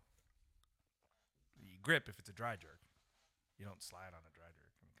rule. You grip if it's a dry jerk. You don't slide on a dry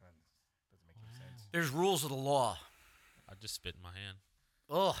jerk. I mean, come on, doesn't make any sense. There's rules of the law. I just spit in my hand.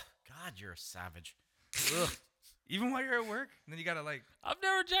 Ugh. God, you're a savage. Ugh. Even while you're at work, and then you gotta like, I've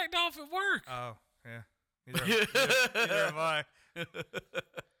never jacked off at work. oh yeah, neither have I.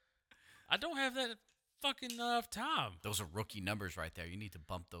 I don't have that fucking enough time. Those are rookie numbers right there. You need to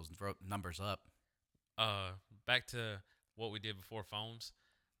bump those numbers up. Back to what we did before phones.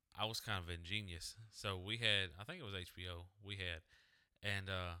 I was kind of ingenious. So we had, I think it was HBO. And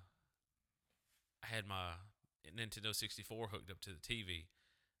I had my Nintendo 64 hooked up to the TV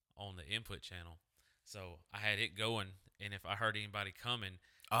on the input channel. So I had it going, and if I heard anybody coming,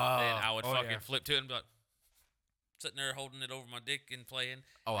 then I would fucking flip to it and be like, sitting there holding it over my dick and playing.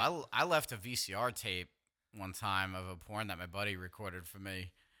 Oh, I left a VCR tape one time of a porn that my buddy recorded for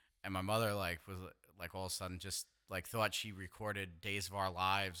me, and my mother was all of a sudden just like thought she recorded Days of Our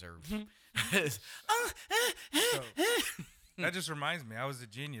Lives or. So, that just reminds me, I was a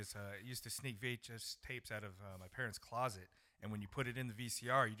genius. I used to sneak VHS tapes out of my parents' closet, and when you put it in the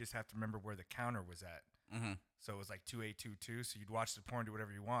VCR, you just have to remember where the counter was at. Mm-hmm. So it was like 2822. So you'd watch the porn, do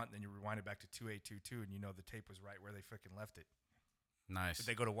whatever you want, then you rewind it back to 2822, and you know the tape was right where they fucking left it. Nice. If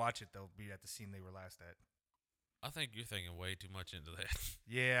they go to watch it, they'll be at the scene they were last at. I think you're thinking way too much into that.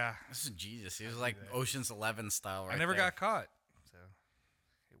 Yeah, This is Jesus. He was do like that. Ocean's 11 style. Right I never there. got caught, so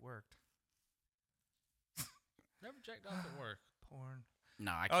it worked. Never jacked off at work. Porn. No,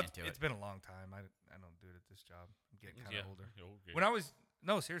 I Oh, can't do it. It's been a long time. I don't do it at this job. I'm getting kind of older. Okay. When I was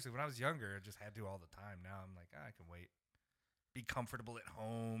seriously, when I was younger, I just had to all the time. Now I'm like, I can wait. Be comfortable at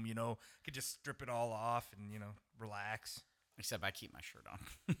home, could just strip it all off and, relax. Except I keep my shirt on.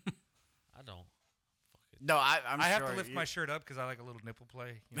 I don't. Fuck it. No, I'm I have sure to lift you- my shirt up because I like a little nipple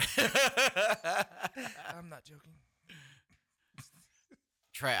play. I'm not joking.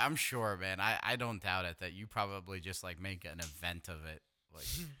 Trey, I'm sure, man. I don't doubt it that you probably just like make an event of it. Like,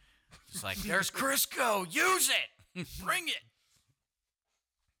 just like, there's Crisco, use it, bring it.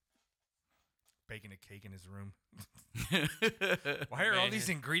 Baking a cake in his room. Why are all these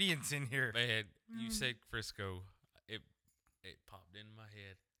ingredients in here? Man, you said Crisco. It popped into my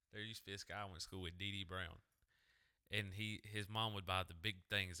head. There used to be this guy I went to school with, D.D. Brown. And his mom would buy the big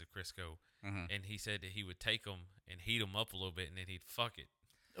things of Crisco. Mm-hmm. And he said that he would take them and heat them up a little bit, and then he'd fuck it.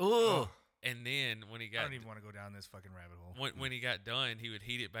 Ooh. And then when he I got don't even want to go down this fucking rabbit hole. when he got done, he would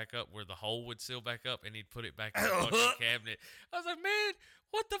heat it back up where the hole would seal back up, and he'd put it back in the fucking cabinet. I was like, man,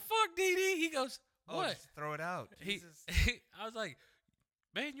 what the fuck, D.D.? He goes, Oh, what? just throw it out. He, Jesus. I was like,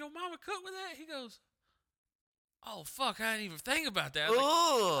 man, your mama cooked with that? He goes, oh, fuck, I didn't even think about that. I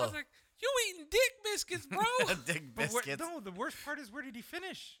was like, you eating dick biscuits, bro? Dick But biscuits. no, the worst part is, where did he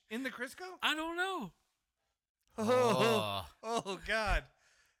finish? In the Crisco? I don't know. Oh. Oh, God.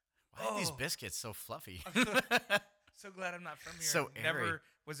 Why are these Oh. biscuits so fluffy? So glad I'm not from here. So airy. Never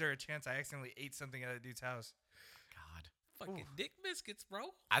was there a chance I accidentally ate something at a dude's house. God. Fucking dick biscuits, bro.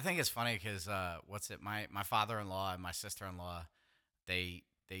 I think it's funny because my father-in-law and my sister-in-law, they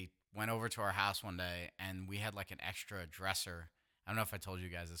went over to our house one day and we had like an extra dresser. I don't know if I told you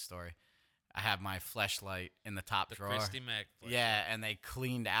guys this story. I have my fleshlight in the top The drawer. Christy Mac. Yeah, and they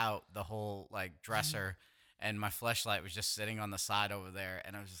cleaned out the whole like dresser, and my fleshlight was just sitting on the side over there,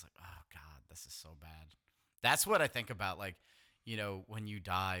 and I was just like, oh God, this is so bad. That's what I think about, like, when you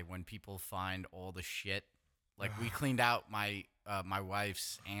die, when people find all the shit. Like we cleaned out my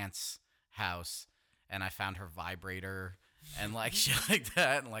wife's aunt's house, and I found her vibrator and like shit like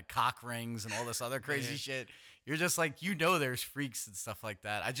that, and like cock rings and all this other crazy shit. You're just like, there's freaks and stuff like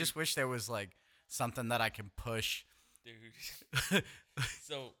that. I just wish there was like something that I can push. Dude.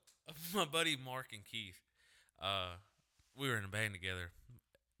 So, my buddy Mark and Keith, we were in a band together,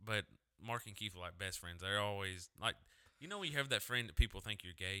 but Mark and Keith were like best friends. They're always like, when you have that friend that people think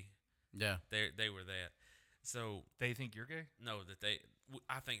you're gay? Yeah. They were that. So, They think you're gay? no,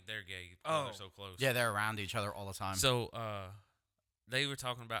 I think they're gay because they're so close. Yeah, they're around each other all the time. So, they were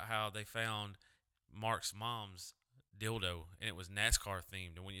talking about how they found Mark's mom's dildo, and it was NASCAR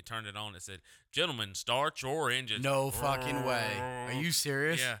themed. And when you turned it on, it said, "Gentlemen, start your engines." No fucking way. Are you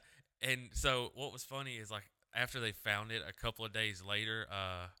serious? Yeah. And so what was funny is like after they found it, a couple of days later,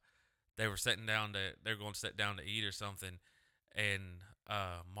 they were they're going to sit down to eat or something, and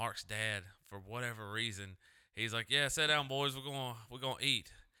Mark's dad, for whatever reason, he's like, "Yeah, sit down, boys. We're gonna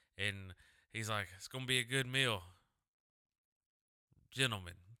eat." And he's like, "It's gonna be a good meal,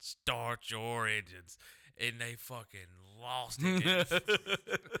 gentlemen. Start your engines." And they fucking lost it.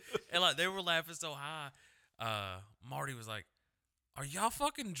 And like they were laughing so high, Marty was like, "Are y'all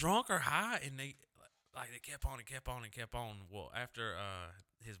fucking drunk or high?" And they kept on and kept on and kept on. Well, after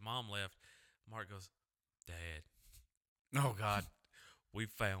his mom left, Mark goes, "Dad, Oh God. we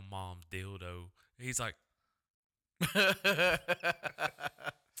found mom's dildo." He's like,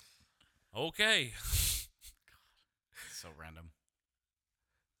 "Okay." So random.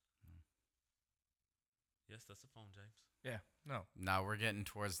 Yes, that's the phone, James. Yeah. No. Now we're getting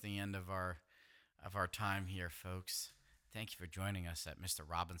towards the end of our time here, folks. Thank you for joining us at Mr.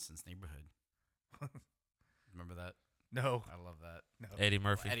 Robinson's neighborhood. Remember that? No. I love that. No. Eddie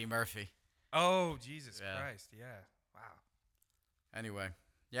Murphy. Eddie Murphy. Oh, Jesus Yeah. Christ. Yeah. Wow. Anyway,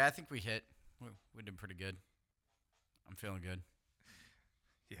 yeah, I think we hit. We did pretty good. I'm feeling good.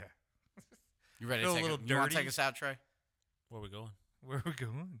 Yeah. You ready Feel to a take little You want to dirty. take us out, Trey? Where are we going? Where are we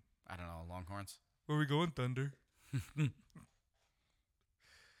going? I don't know. Longhorns. Where are we going, Thunder?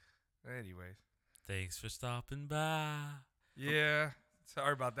 Anyways. Thanks for stopping by. Yeah.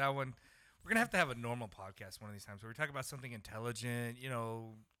 Sorry about that one. We're going to have a normal podcast one of these times where we talk about something intelligent,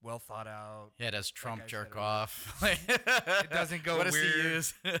 well thought out. Yeah, does Trump I jerk said, off? It doesn't go What does weird. he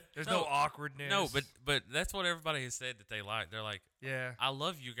use? There's no awkwardness. No, but that's what everybody has said that they like. They're like, Yeah. "I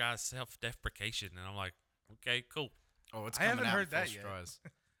love you guys' self-deprecation," and I'm like, "Okay, cool." Oh, it's I coming haven't out heard in full that yet. straws.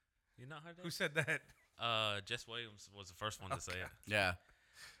 You not heard that? Who said that? Jess Williams was the first one to say it. Yeah.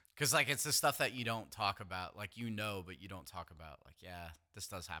 Because, like, it's the stuff that you don't talk about. Like, but you don't talk about. Like, yeah, this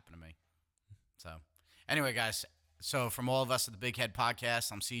does happen to me. So, anyway, guys. So, from all of us at the Big Head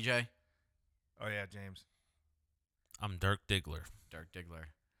Podcast, I'm CJ. Oh, yeah, James. I'm Dirk Diggler. Dirk Diggler.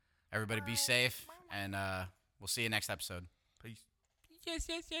 Everybody be safe, and we'll see you next episode. Peace. Yes,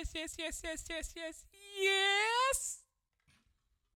 yes, yes, yes, yes, yes, yes, yes, yeah.